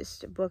 the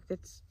newest book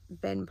that's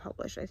been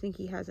published. I think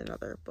he has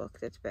another book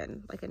that's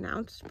been, like,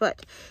 announced.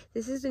 But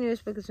this is the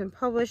newest book that's been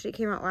published. It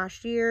came out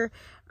last year.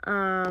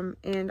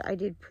 And I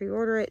did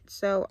pre-order it.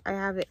 So I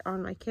have it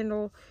on my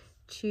Kindle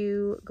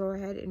to go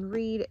ahead and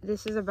read.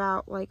 This is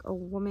about, like, a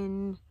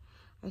woman.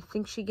 I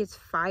think she gets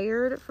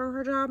fired from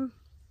her job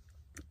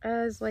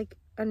as like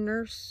a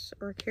nurse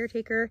or a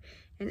caretaker,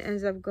 and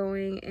ends up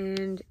going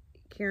and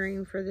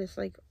caring for this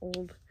like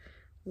old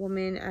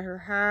woman at her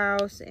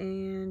house,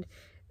 and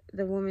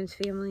the woman's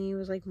family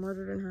was like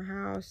murdered in her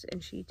house,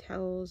 and she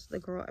tells the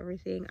girl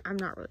everything. I'm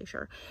not really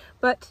sure,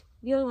 but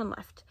The Only One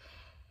Left.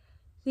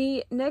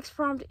 The next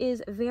prompt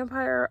is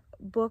vampire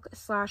book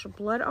 /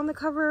 blood on the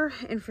cover,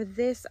 and for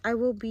this I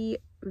will be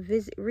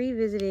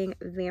revisiting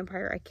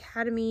Vampire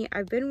Academy.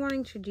 I've been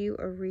wanting to do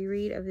a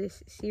reread of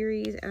this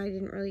series, and I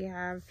didn't really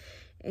have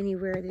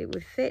anywhere that it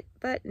would fit,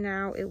 but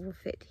now it will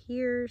fit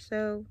here,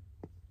 so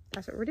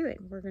that's what we're doing.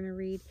 We're going to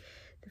read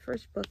the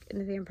first book in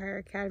the Vampire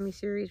Academy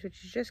series,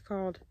 which is just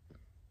called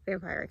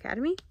Vampire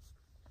Academy.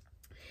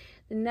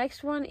 The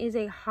next one is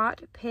a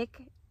hot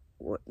pick,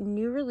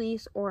 new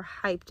release, or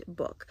hyped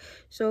book.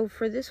 So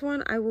for this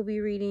one, I will be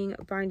reading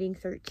Binding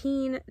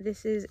 13.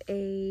 This is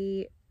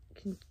a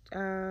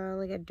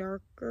like a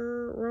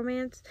darker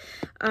romance.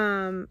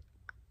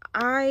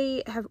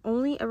 I have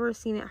only ever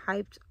seen it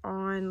hyped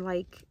on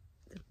like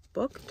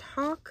Book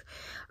Talk.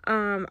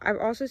 I've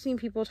also seen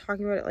people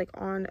talking about it like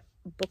on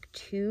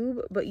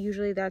BookTube, but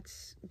usually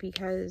that's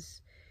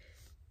because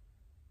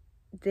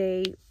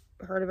they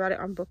heard about it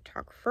on Book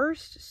Talk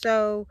first.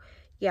 So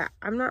yeah,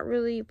 I'm not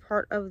really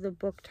part of the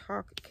Book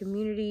Talk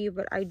community,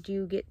 but I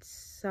do get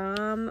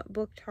some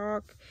Book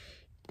Talk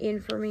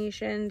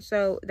information.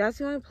 So that's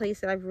the only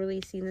place that I've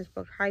really seen this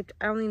book hyped.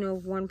 I only know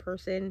one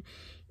person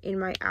in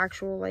my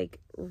actual like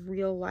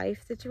real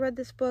life that's read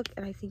this book,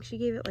 and I think she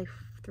gave it like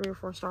 3 or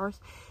 4 stars.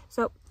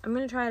 So I'm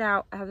gonna try it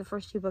out. I have the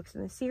first 2 books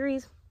in the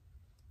series.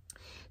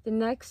 The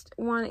next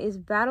one is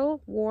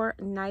Battle, War,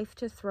 Knife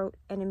to Throat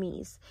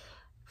Enemies.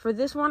 For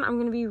this one, I'm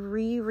going to be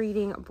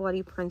rereading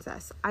Bloody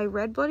Princess. I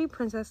read Bloody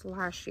Princess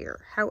last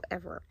year.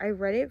 However, I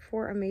read it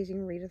for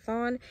Amazing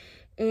Readathon,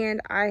 and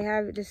I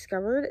have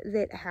discovered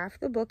that half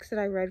the books that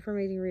I read for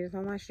Amazing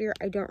Readathon last year,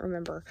 I don't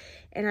remember.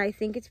 And I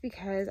think it's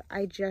because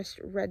I just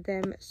read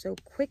them so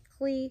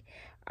quickly,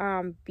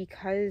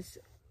 because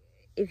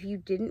if you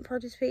didn't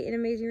participate in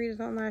Amazing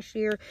Readathon last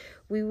year,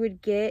 we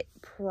would get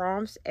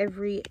prompts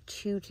every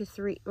 2 to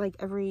 3, like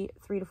every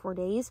 3 to 4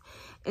 days.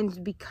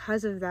 And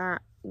because of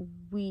that,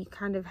 we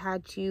kind of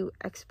had to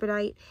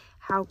expedite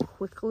how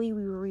quickly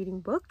we were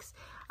reading books.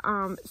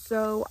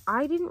 So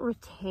I didn't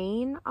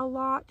retain a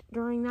lot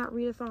during that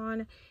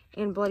readathon,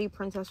 and Bloody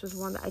Princess was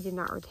one that I did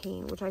not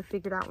retain, which I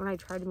figured out when I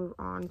tried to move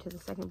on to the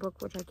second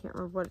book, which I can't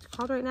remember what it's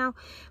called right now.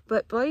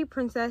 But Bloody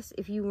Princess,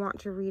 if you want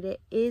to read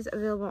it, is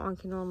available on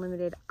Kindle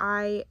Unlimited.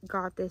 I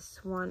got this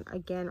one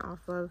again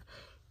off of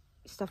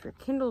Stuff Your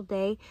Kindle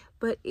Day,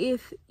 but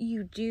if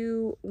you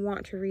do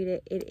want to read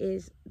it, it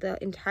is the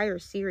entire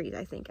series,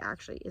 I think,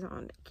 actually is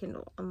on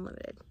Kindle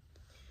Unlimited.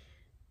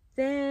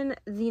 Then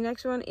the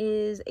next one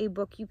is a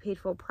book you paid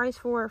full price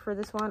for. For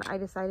this one, I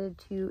decided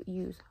to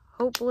use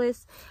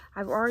Hopeless.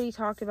 I've already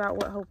talked about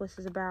what Hopeless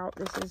is about.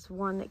 This is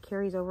one that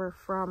carries over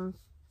from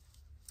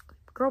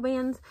girl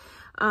bands.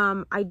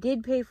 I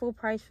did pay full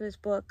price for this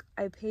book.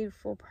 I paid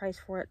full price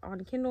for it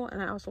on Kindle,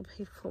 and I also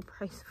paid full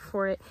price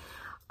for it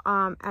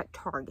at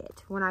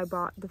Target when I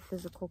bought the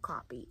physical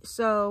copy.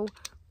 So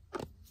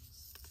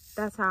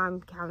that's how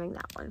I'm counting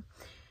that one.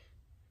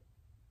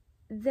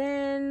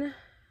 Then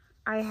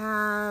I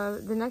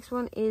have the next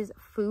one is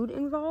Food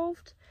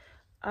Involved,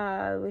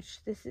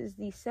 which this is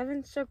the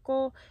 7th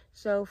circle.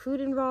 So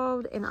Food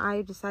Involved, and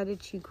I decided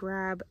to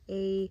grab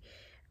a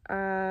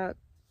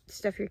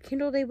Stuff Your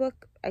Kindle Day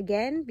book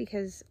again,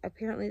 because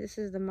apparently this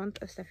is the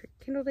month of Stuff Your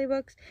Kindle Day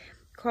books,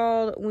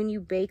 called When You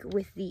Bake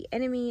with the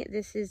Enemy.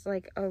 This is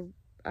like a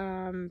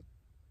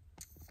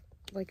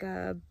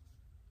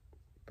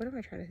what am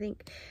I trying to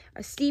think?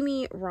 A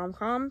steamy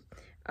rom-com.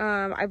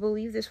 I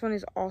believe this one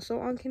is also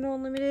on Kindle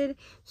Unlimited,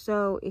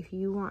 so if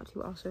you want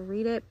to also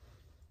read it,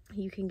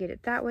 you can get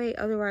it that way.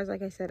 Otherwise,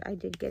 like I said, I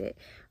did get it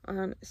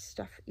on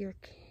Stuff Your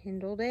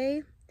Kindle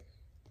Day.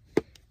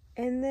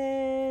 And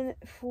then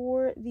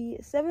for the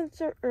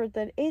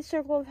the 8th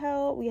Circle of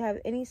Hell, we have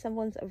Any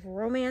Semblance of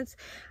Romance.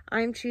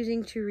 I'm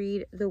choosing to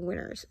read The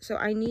Winners. So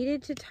I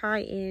needed to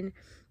tie in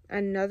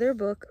another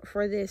book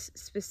for this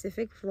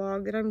specific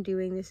vlog that I'm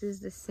doing. This is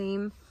the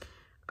same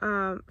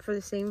for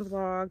the same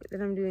vlog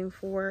that I'm doing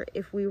for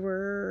If We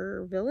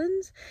Were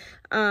Villains.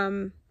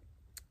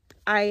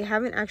 I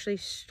haven't actually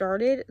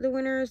started The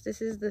Winners.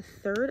 This is the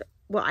third.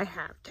 Well, I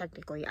have,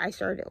 technically. I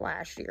started it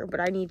last year, but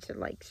I need to,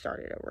 like,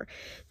 start it over.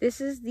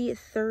 This is the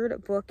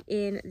third book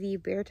in the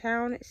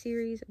Beartown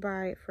series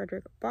by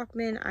Frederick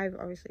Bachman. I've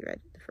obviously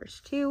read the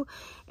first two,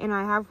 and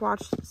I have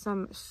watched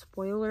some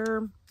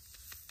spoiler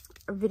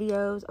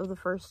videos of the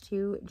first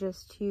two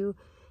just to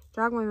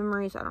jog my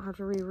memory so I don't have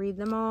to reread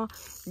them all.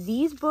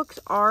 These books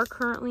are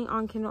currently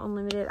on Kindle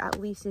Unlimited,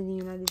 at least in the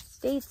United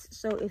States,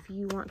 so if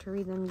you want to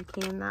read them, you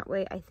can that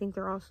way. I think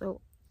they're also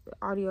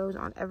audios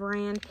on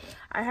Everand.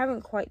 I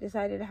haven't quite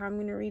decided how I'm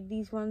going to read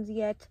these ones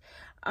yet,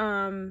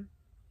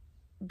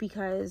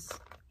 because,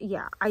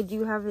 yeah, I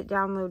do have it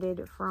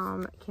downloaded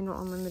from Kindle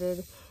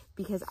Unlimited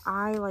because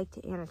I like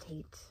to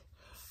annotate.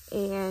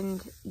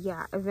 And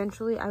yeah,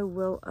 eventually I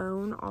will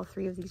own all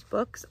 3 of these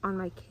books on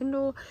my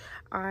Kindle.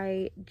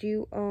 I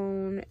do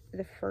own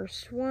the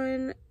first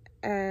one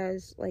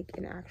as like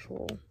an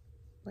actual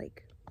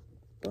like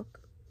book,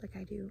 like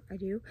I do.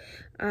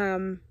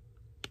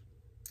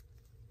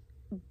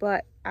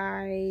 But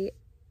I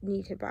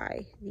need to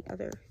buy the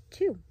other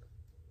 2.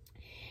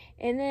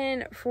 And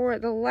then for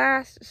the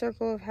last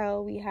Circle of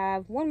Hell, we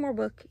have one more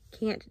book,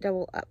 Can't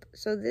Double Up.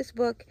 So this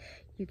book,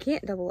 you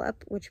can't double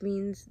up, which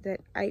means that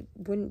I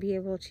wouldn't be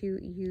able to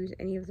use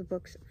any of the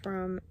books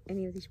from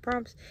any of these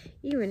prompts,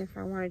 even if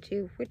I wanted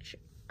to, which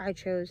I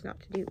chose not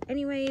to do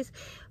anyways.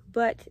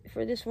 But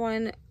for this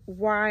one,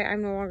 why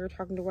I'm no longer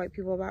talking to white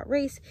people about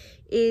race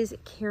is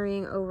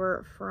carrying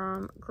over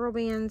from girl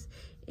bands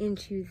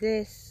into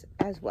this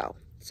as well.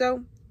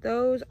 So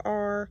those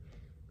are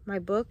my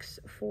books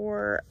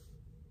for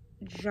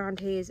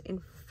Jante's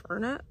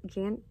Inferno.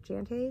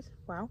 Jante's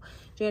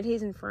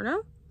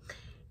Inferno.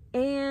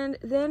 And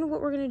then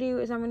what we're going to do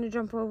is I'm going to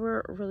jump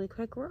over really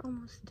quick. We're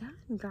almost done,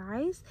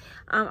 guys.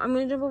 I'm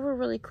going to jump over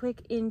really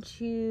quick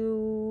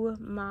into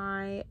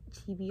my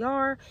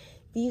TBR.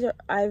 These are,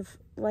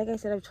 like I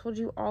said, I've told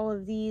you all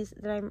of these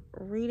that I'm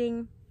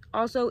reading.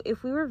 Also,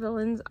 If We Were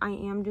Villains, I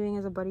am doing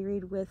as a buddy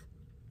read with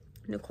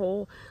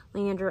Nicole,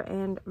 Leandra,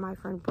 and my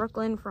friend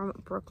Brooklyn from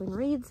Brooklyn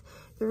Reads.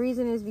 The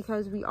reason is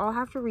because we all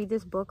have to read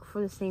this book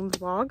for the same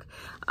vlog.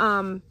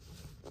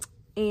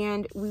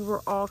 And we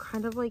were all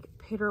kind of like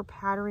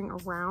pitter-pattering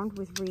around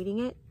with reading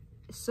it.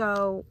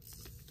 So,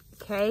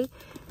 okay.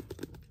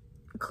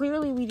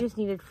 Clearly, we just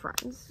needed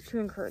friends to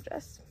encourage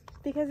us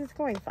because it's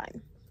going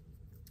fine.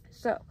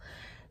 So,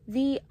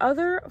 the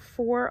other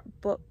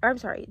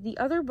the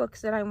other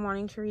books that I'm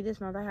wanting to read this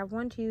month, I have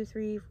 1, 2,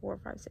 3, 4,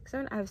 5, 6,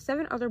 7. I have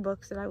 7 other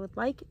books that I would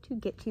like to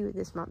get to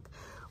this month.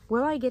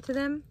 Will I get to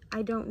them?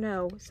 I don't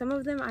know. Some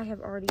of them I have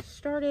already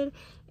started,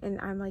 and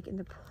I'm like in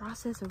the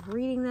process of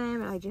reading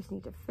them, and I just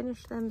need to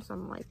finish them. So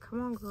I'm like, come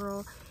on,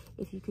 girl.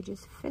 If you could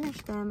just finish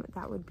them,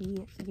 that would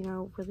be, you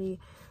know, really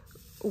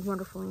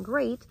wonderful and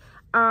great.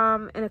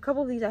 And a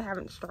couple of these I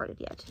haven't started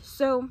yet.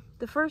 So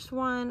the first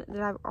one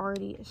that I've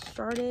already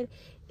started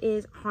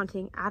is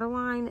Haunting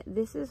Adeline.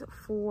 This is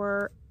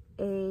for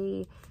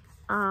a,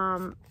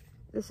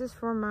 this is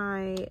for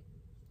my,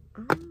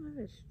 that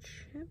is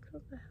chipped,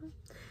 what the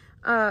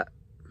hell?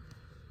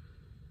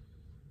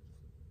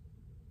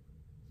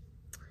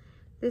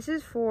 This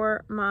is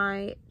for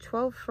my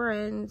 12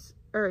 friends,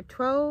 or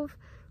 12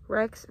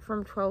 Recs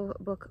from 12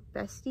 Book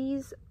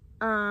Besties.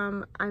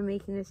 I'm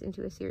making this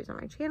into a series on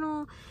my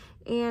channel,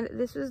 and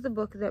this was the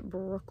book that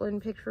Brooklyn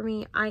picked for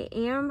me. I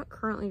am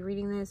currently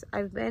reading this.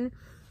 I've been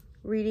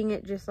reading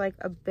it just like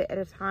a bit at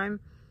a time.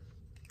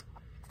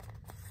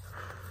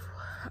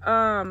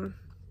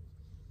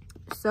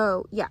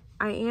 So yeah,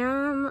 I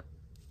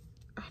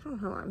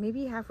don't know,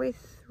 maybe halfway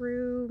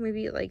through,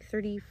 maybe like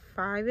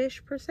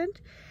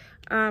 35-ish%.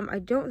 I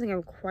don't think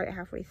I'm quite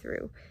halfway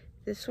through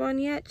this one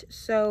yet.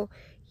 So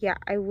yeah,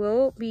 I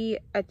will be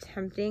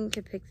attempting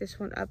to pick this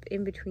one up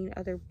in between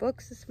other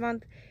books this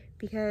month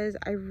because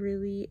I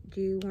really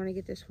do want to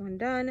get this one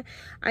done.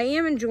 I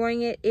am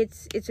enjoying it.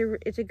 It's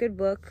a good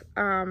book.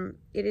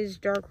 It is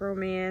dark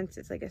romance.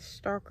 It's like a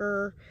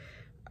stalker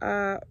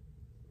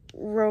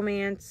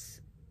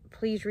romance.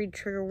 Please read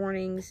trigger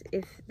warnings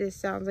if this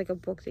sounds like a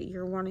book that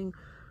you're wanting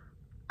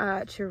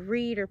to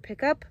read or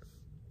pick up.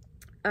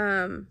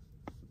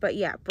 But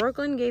yeah,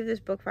 Brooklyn gave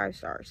this book 5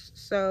 stars.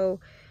 So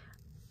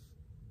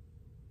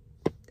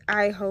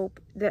I hope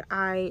that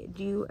I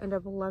do end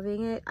up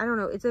loving it. I don't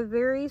know. It's a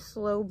very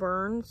slow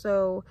burn,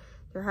 so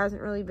there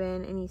hasn't really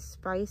been any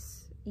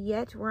spice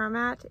yet where I'm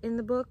at in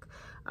the book,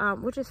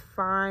 which is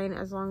fine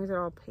as long as it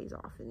all pays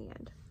off in the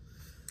end.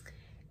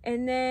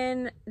 And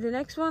then the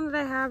next one that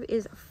I have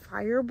is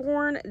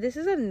Fireborn. This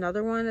is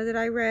another one that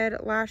I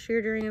read last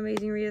year during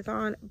Amazing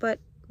Readathon, but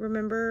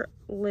remember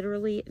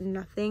literally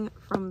nothing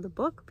from the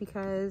book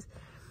because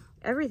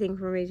everything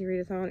from Amazing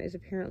Readathon is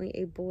apparently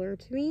a blur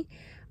to me.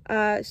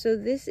 So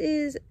this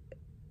is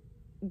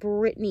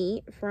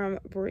Brittany from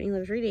Brittany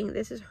Loves Reading.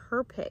 This is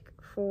her pick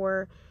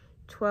for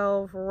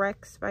 12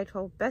 Recs by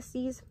 12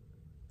 Besties.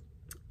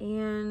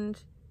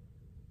 And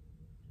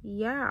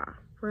yeah,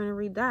 we're gonna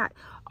read that.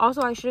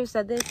 Also, I should have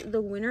said this,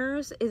 the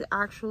winners is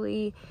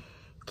actually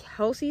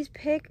Kelsey's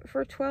pick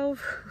for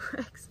 12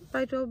 Recs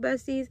by 12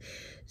 Besties.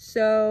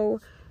 So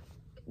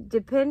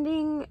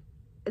depending,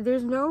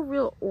 there's no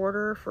real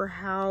order for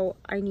how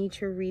I need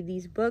to read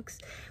these books.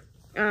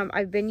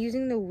 I've been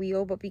using the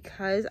wheel, but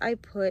because I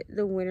put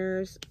the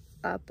winners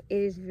up, it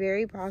is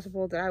very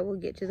possible that I will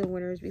get to the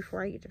winners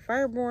before I get to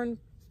Fireborn,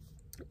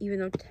 even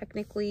though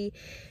technically,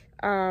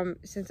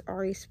 since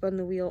Ari spun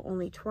the wheel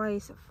only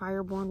twice,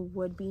 Fireborn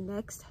would be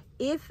next.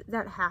 If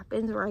that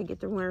happens, where I get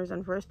the winners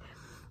on first,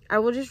 I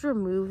will just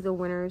remove the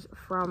winners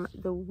from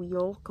the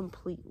wheel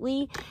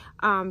completely,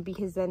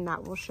 because then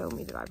that will show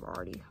me that I've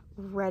already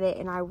read it,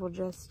 and I will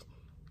just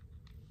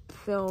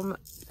film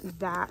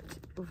that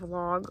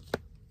vlog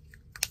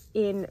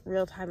in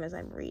real time as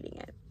I'm reading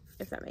it,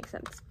 if that makes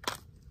sense.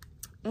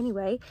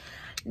 Anyway,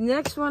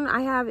 next one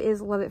I have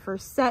is Love at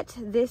First Set.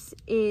 This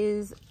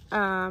is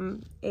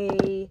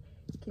a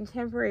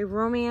contemporary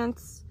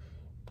romance.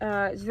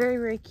 It's very,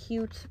 very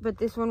cute, but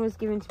this one was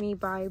given to me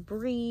by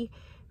Brianna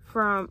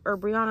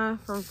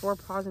from Four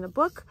Paws in a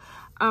Book.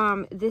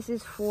 This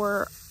is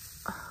for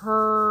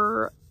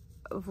her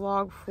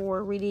vlog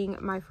for reading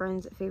my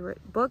friend's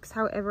favorite books.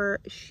 However,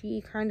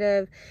 she kind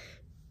of,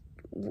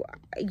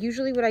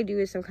 usually what I do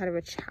is some kind of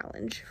a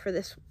challenge for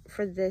this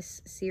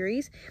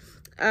series.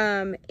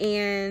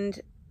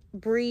 And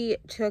Brie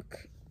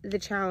took the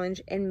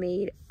challenge and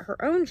made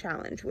her own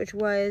challenge, which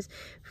was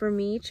for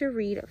me to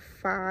read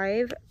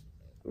 5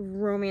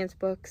 romance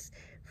books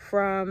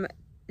from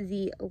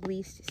the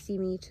least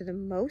seamy to the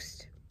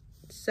most.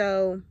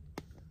 So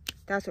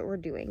that's what we're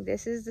doing.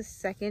 This is the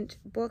second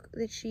book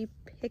that she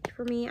picked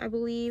for me, I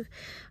believe.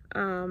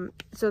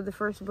 So the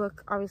first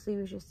book obviously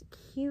was just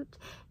cute,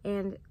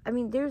 and I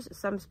mean there's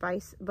some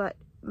spice, but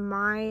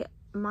mine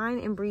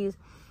and Brie's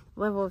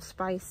level of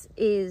spice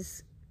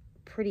is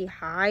pretty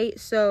high,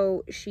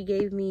 so she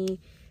gave me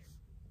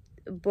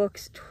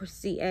books towards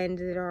the end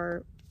that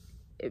are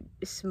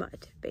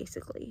smut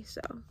basically, so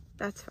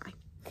that's fine.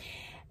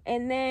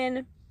 And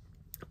then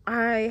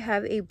I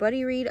have a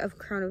buddy read of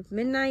Crown of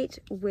Midnight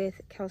with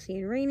Kelsey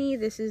and Reni.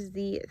 This is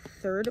the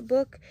 3rd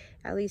book,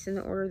 at least in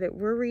the order that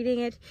we're reading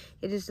it.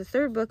 It is the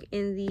 3rd book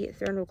in the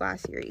Throne of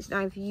Glass series.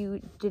 Now, if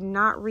you did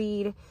not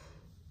read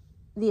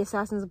the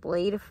Assassin's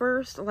Blade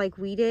first, like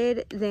we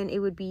did, then it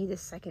would be the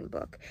 2nd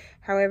book.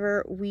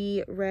 However,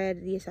 we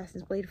read the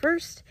Assassin's Blade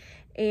first,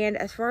 and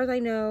as far as I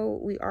know,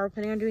 we are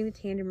planning on doing the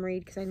tandem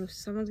read, because I know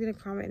someone's going to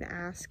comment and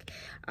ask.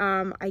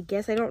 I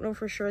guess I don't know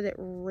for sure that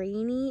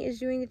Reni is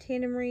doing the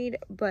tandem read,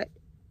 but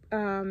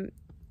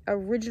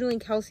originally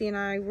Kelsey and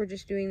I were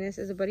just doing this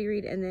as a buddy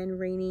read, and then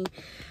Reni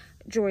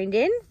joined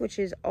in, which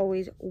is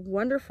always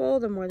wonderful.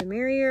 The more the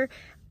merrier.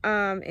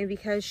 And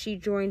because she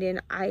joined in,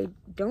 I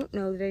don't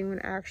know that anyone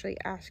actually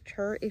asked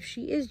her if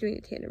she is doing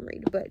a tandem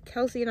read, but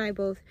Kelsey and I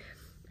both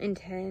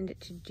intend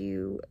to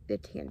do the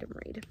tandem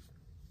read.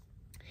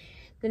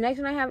 The next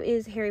one I have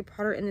is Harry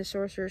Potter and the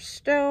Sorcerer's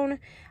Stone.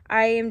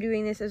 I am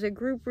doing this as a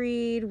group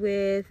read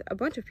with a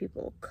bunch of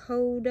people.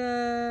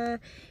 Coda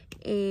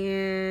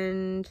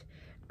and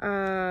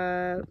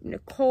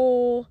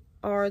Nicole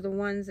are the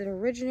ones that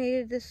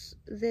originated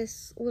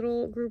this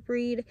little group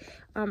read.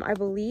 I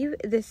believe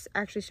this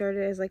actually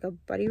started as like a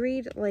buddy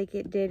read, like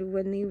it did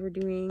when they were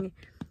doing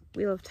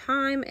Wheel of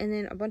Time, and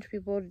then a bunch of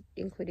people,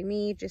 including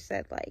me, just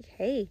said like,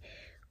 hey,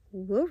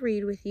 we'll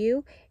read with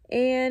you,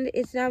 and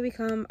it's now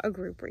become a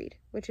group read,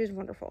 which is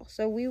wonderful.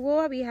 So we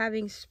will be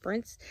having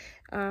sprints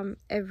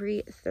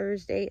every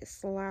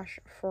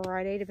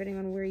Thursday/Friday, depending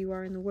on where you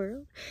are in the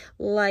world,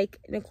 like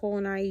Nicole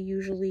and I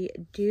usually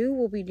do.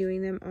 We'll be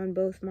doing them on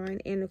both mine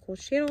and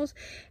Nicole's channels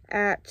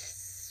at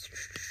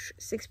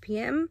 6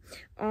 p.m.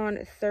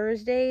 on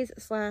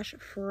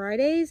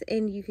Thursdays/Fridays,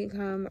 and you can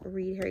come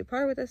read Harry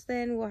Potter with us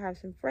then. We'll have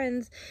some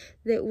friends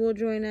that will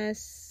join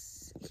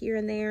us here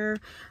and there.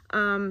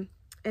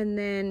 And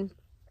then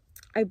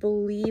I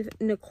believe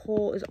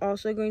Nicole is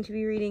also going to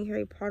be reading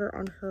Harry Potter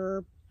on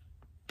her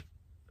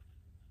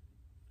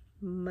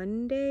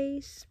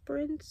Monday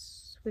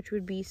sprints, which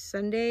would be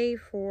Sunday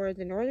for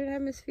the Northern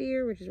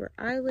Hemisphere, which is where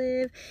I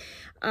live.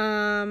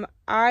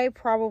 I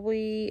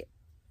probably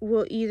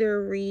will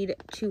either read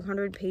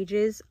 200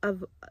 pages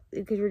of,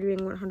 because we're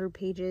doing 100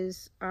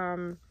 pages,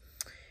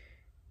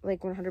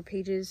 like 100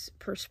 pages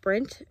per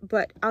sprint,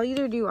 but I'll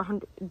either do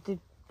the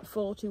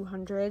full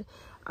 200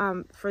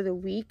 for the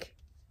week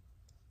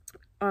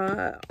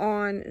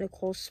on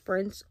Nicole's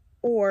sprints,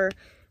 or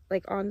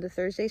like on the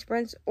Thursday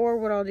sprints, or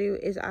what I'll do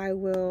is I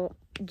will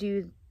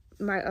do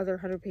my other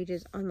 100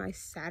 pages on my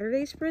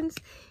Saturday sprints,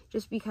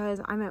 just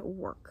because I'm at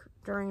work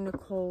during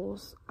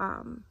Nicole's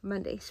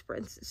Monday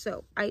sprints,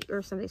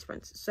 or Sunday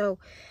sprints. So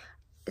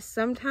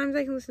sometimes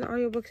I can listen to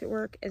audiobooks at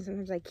work and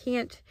sometimes I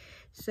can't,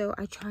 so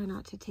I try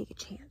not to take a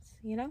chance,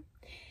 you know?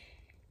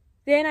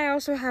 Then I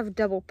also have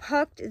Double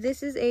Pucked.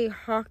 This is a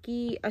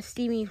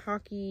steamy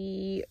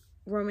hockey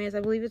romance.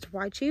 I believe it's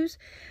Why Choose.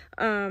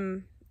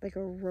 Like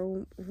a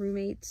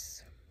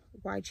roommates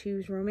Why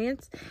Choose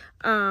romance.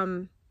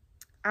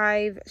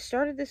 I've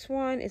started this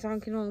one. It's on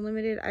Kindle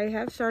Unlimited.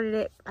 I started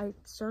it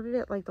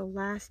like the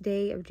last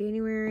day of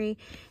January,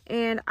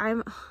 and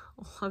I'm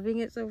loving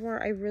it so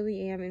far. I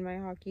really am in my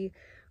hockey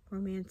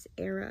romance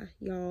era,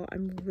 y'all.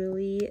 I'm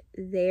really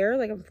there.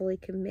 Like, I'm fully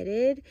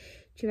committed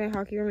to my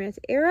hockey romance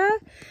era.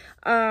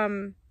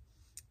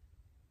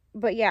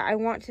 But yeah, I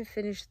want to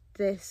finish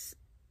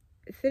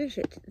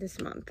it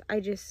this month.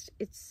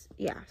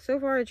 So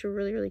far it's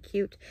really, really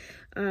cute.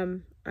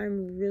 I'm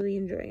really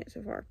enjoying it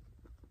so far.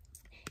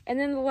 And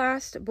then the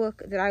last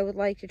book that I would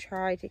like to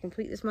try to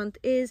complete this month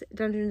is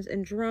Dungeons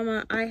and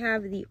Drama. I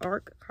have the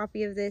ARC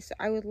copy of this.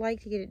 I would like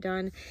to get it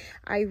done.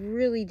 I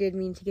really did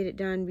mean to get it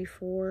done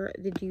before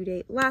the due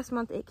date last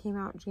month. It came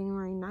out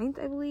January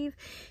 9th, I believe.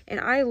 And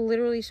I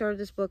literally started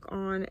this book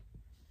on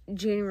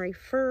January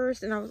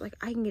 1st, and I was like,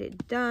 I can get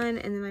it done,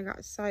 and then I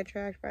got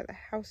sidetracked by the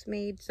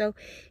housemaid. So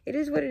it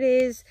is what it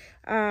is.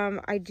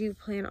 I do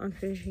plan on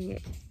finishing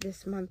it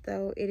this month,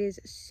 though. It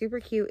is super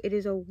cute. It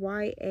is a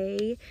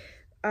YA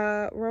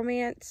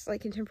romance, like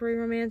contemporary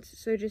romance,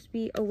 so just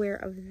be aware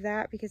of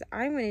that, because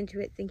I went into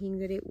it thinking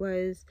that it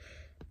was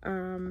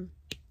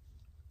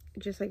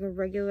just like a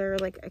regular,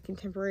 like a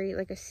contemporary,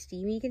 like a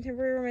steamy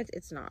contemporary romance.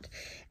 It's not.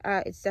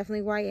 It's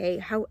definitely YA.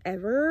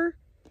 However,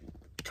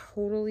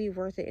 totally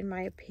worth it in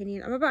my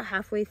opinion. I'm about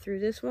halfway through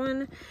this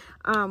one,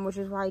 which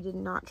is why I did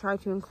not try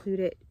to include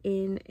it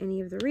in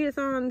any of the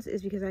readathons,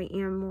 is because I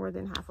am more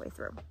than halfway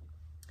through.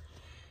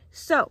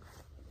 So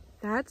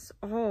that's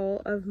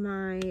all of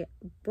my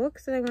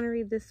books that I want to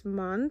read this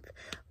month.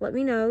 Let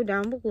me know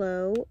down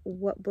below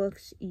what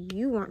books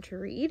you want to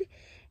read.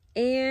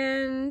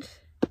 And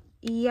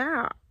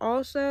yeah,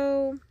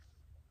 also,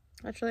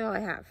 that's really all I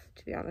have,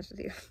 to be honest with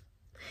you.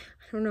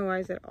 I don't know why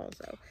I said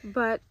also.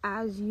 But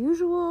as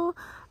usual,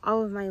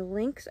 all of my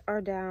links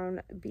are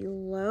down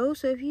below.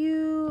 So if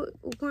you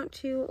want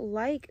to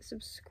like,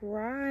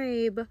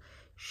 subscribe,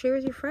 share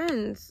with your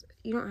friends,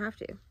 you don't have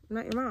to. I'm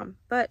not your mom.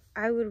 But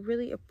I would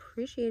really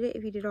appreciate it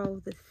if you did all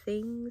of the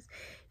things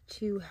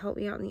to help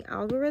me out in the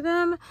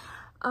algorithm.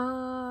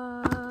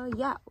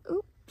 Yeah.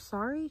 Oops,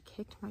 sorry.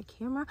 Kicked my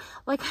camera.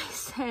 Like I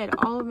said,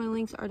 all of my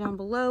links are down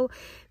below.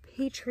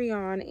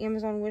 Patreon,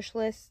 Amazon wish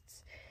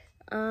lists,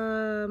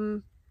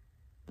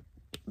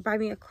 buy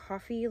me a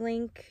coffee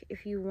link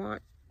if you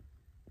want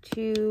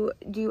to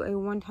do a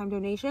one-time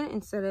donation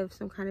instead of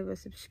some kind of a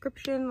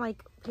subscription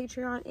like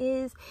Patreon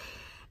is.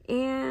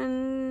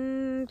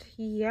 And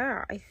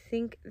yeah, I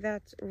think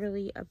that's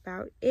really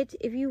about it.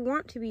 If you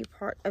want to be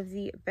part of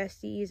the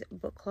Besties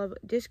Book Club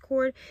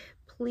Discord,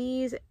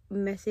 please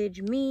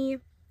message me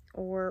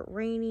or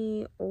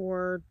Reni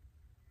or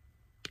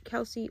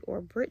Kelsey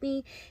or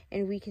Brittany,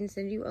 and we can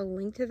send you a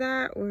link to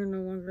that. We're no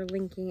longer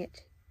linking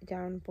it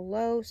down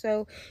below,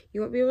 so you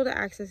won't be able to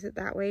access it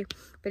that way.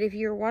 But if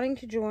you're wanting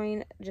to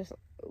join, just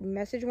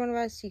message one of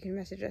us. You can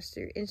message us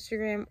through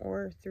Instagram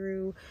or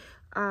through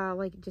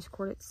like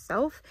Discord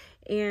itself,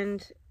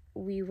 and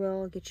we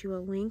will get you a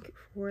link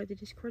for the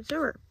Discord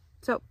server.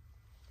 So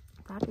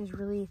that is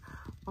really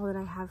all that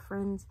I have,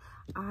 friends.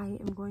 I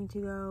am going to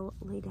go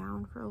lay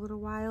down for a little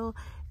while,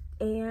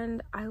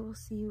 and I will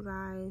see you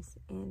guys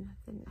in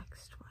the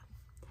next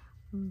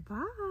one.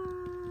 Bye.